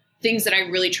my things that I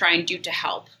really try and do to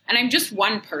help. And I'm just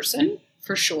one person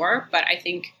for sure. But I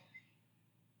think,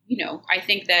 you know, I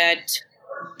think that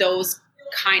those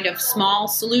kind of small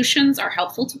solutions are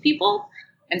helpful to people.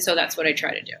 And so that's what I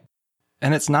try to do.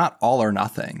 And it's not all or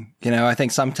nothing. You know, I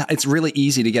think sometimes it's really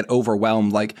easy to get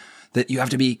overwhelmed, like that you have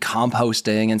to be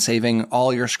composting and saving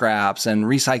all your scraps and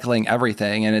recycling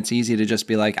everything. And it's easy to just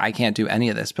be like, I can't do any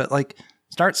of this. But like,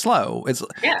 start slow. It's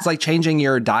like changing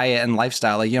your diet and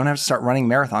lifestyle. Like you don't have to start running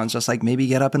marathons, just like maybe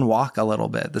get up and walk a little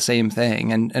bit, the same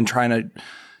thing. And trying to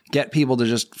get people to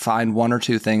just find one or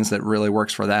two things that really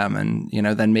works for them. And, you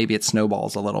know, then maybe it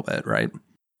snowballs a little bit, right?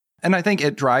 And I think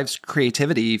it drives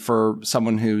creativity for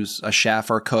someone who's a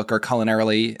chef or cook or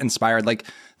culinarily inspired. Like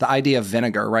the idea of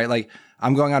vinegar, right? Like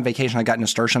I'm going on vacation. I got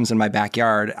nasturtiums in my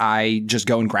backyard. I just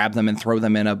go and grab them and throw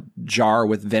them in a jar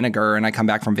with vinegar. And I come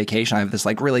back from vacation. I have this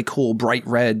like really cool bright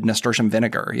red nasturtium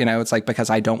vinegar. You know, it's like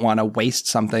because I don't want to waste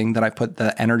something that I put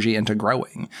the energy into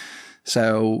growing.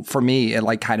 So for me, it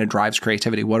like kind of drives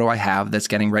creativity. What do I have that's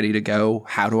getting ready to go?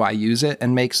 How do I use it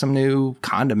and make some new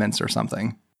condiments or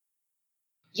something?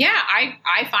 Yeah,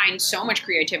 I find so much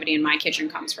creativity in my kitchen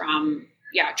comes from,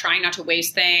 trying not to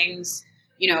waste things,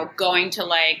 you know, going to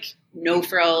like No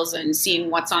Frills and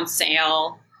seeing what's on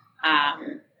sale.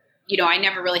 You know, I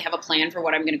never really have a plan for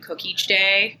what I'm going to cook each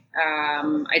day.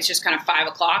 It's just kind of 5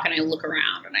 o'clock and I look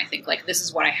around and I think like, this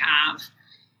is what I have.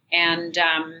 And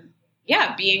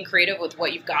being creative with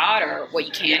what you've got or what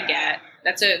you can get,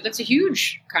 that's a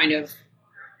huge kind of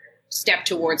step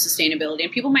towards sustainability.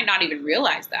 And people might not even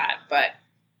realize that, but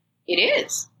it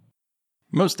is.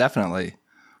 Most definitely.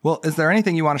 Well, is there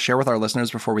anything you want to share with our listeners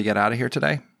before we get out of here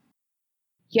today?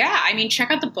 Yeah, I mean,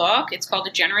 check out the book. It's called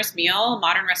A Generous Meal,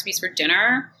 Modern Recipes for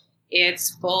Dinner.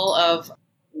 It's full of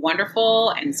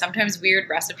wonderful and sometimes weird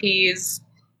recipes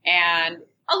and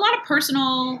a lot of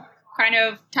personal kind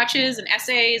of touches and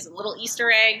essays and little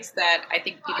Easter eggs that I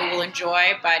think people will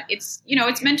enjoy. But it's, you know,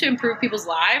 it's meant to improve people's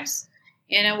lives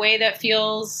in a way that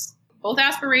feels both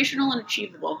aspirational and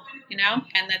achievable, you know?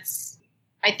 And that's,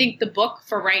 I think the book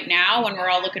for right now, when we're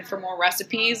all looking for more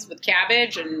recipes with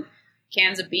cabbage and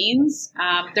cans of beans,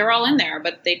 they're all in there,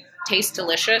 but they taste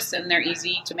delicious and they're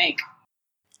easy to make.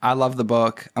 I love the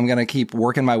book. I'm going to keep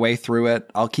working my way through it.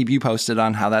 I'll keep you posted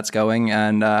on how that's going.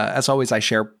 And as always, I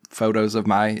share photos of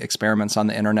my experiments on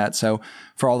the internet. So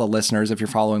for all the listeners, if you're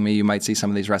following me, you might see some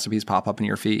of these recipes pop up in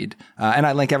your feed. And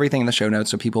I link everything in the show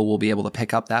notes so people will be able to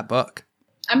pick up that book.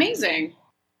 Amazing.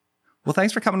 Well,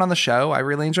 thanks for coming on the show. I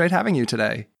really enjoyed having you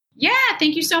today. Yeah,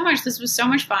 thank you so much. This was so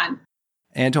much fun.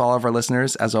 And to all of our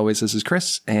listeners, as always, this is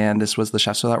Chris, and this was the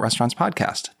Chefs Without Restaurants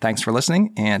podcast. Thanks for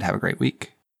listening, and have a great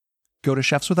week. Go to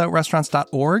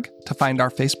chefswithoutrestaurants.org to find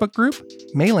our Facebook group,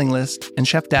 mailing list, and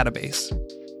chef database.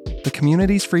 The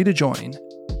community's free to join.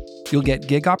 You'll get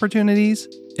gig opportunities,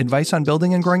 advice on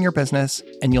building and growing your business,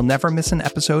 and you'll never miss an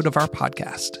episode of our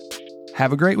podcast.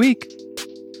 Have a great week.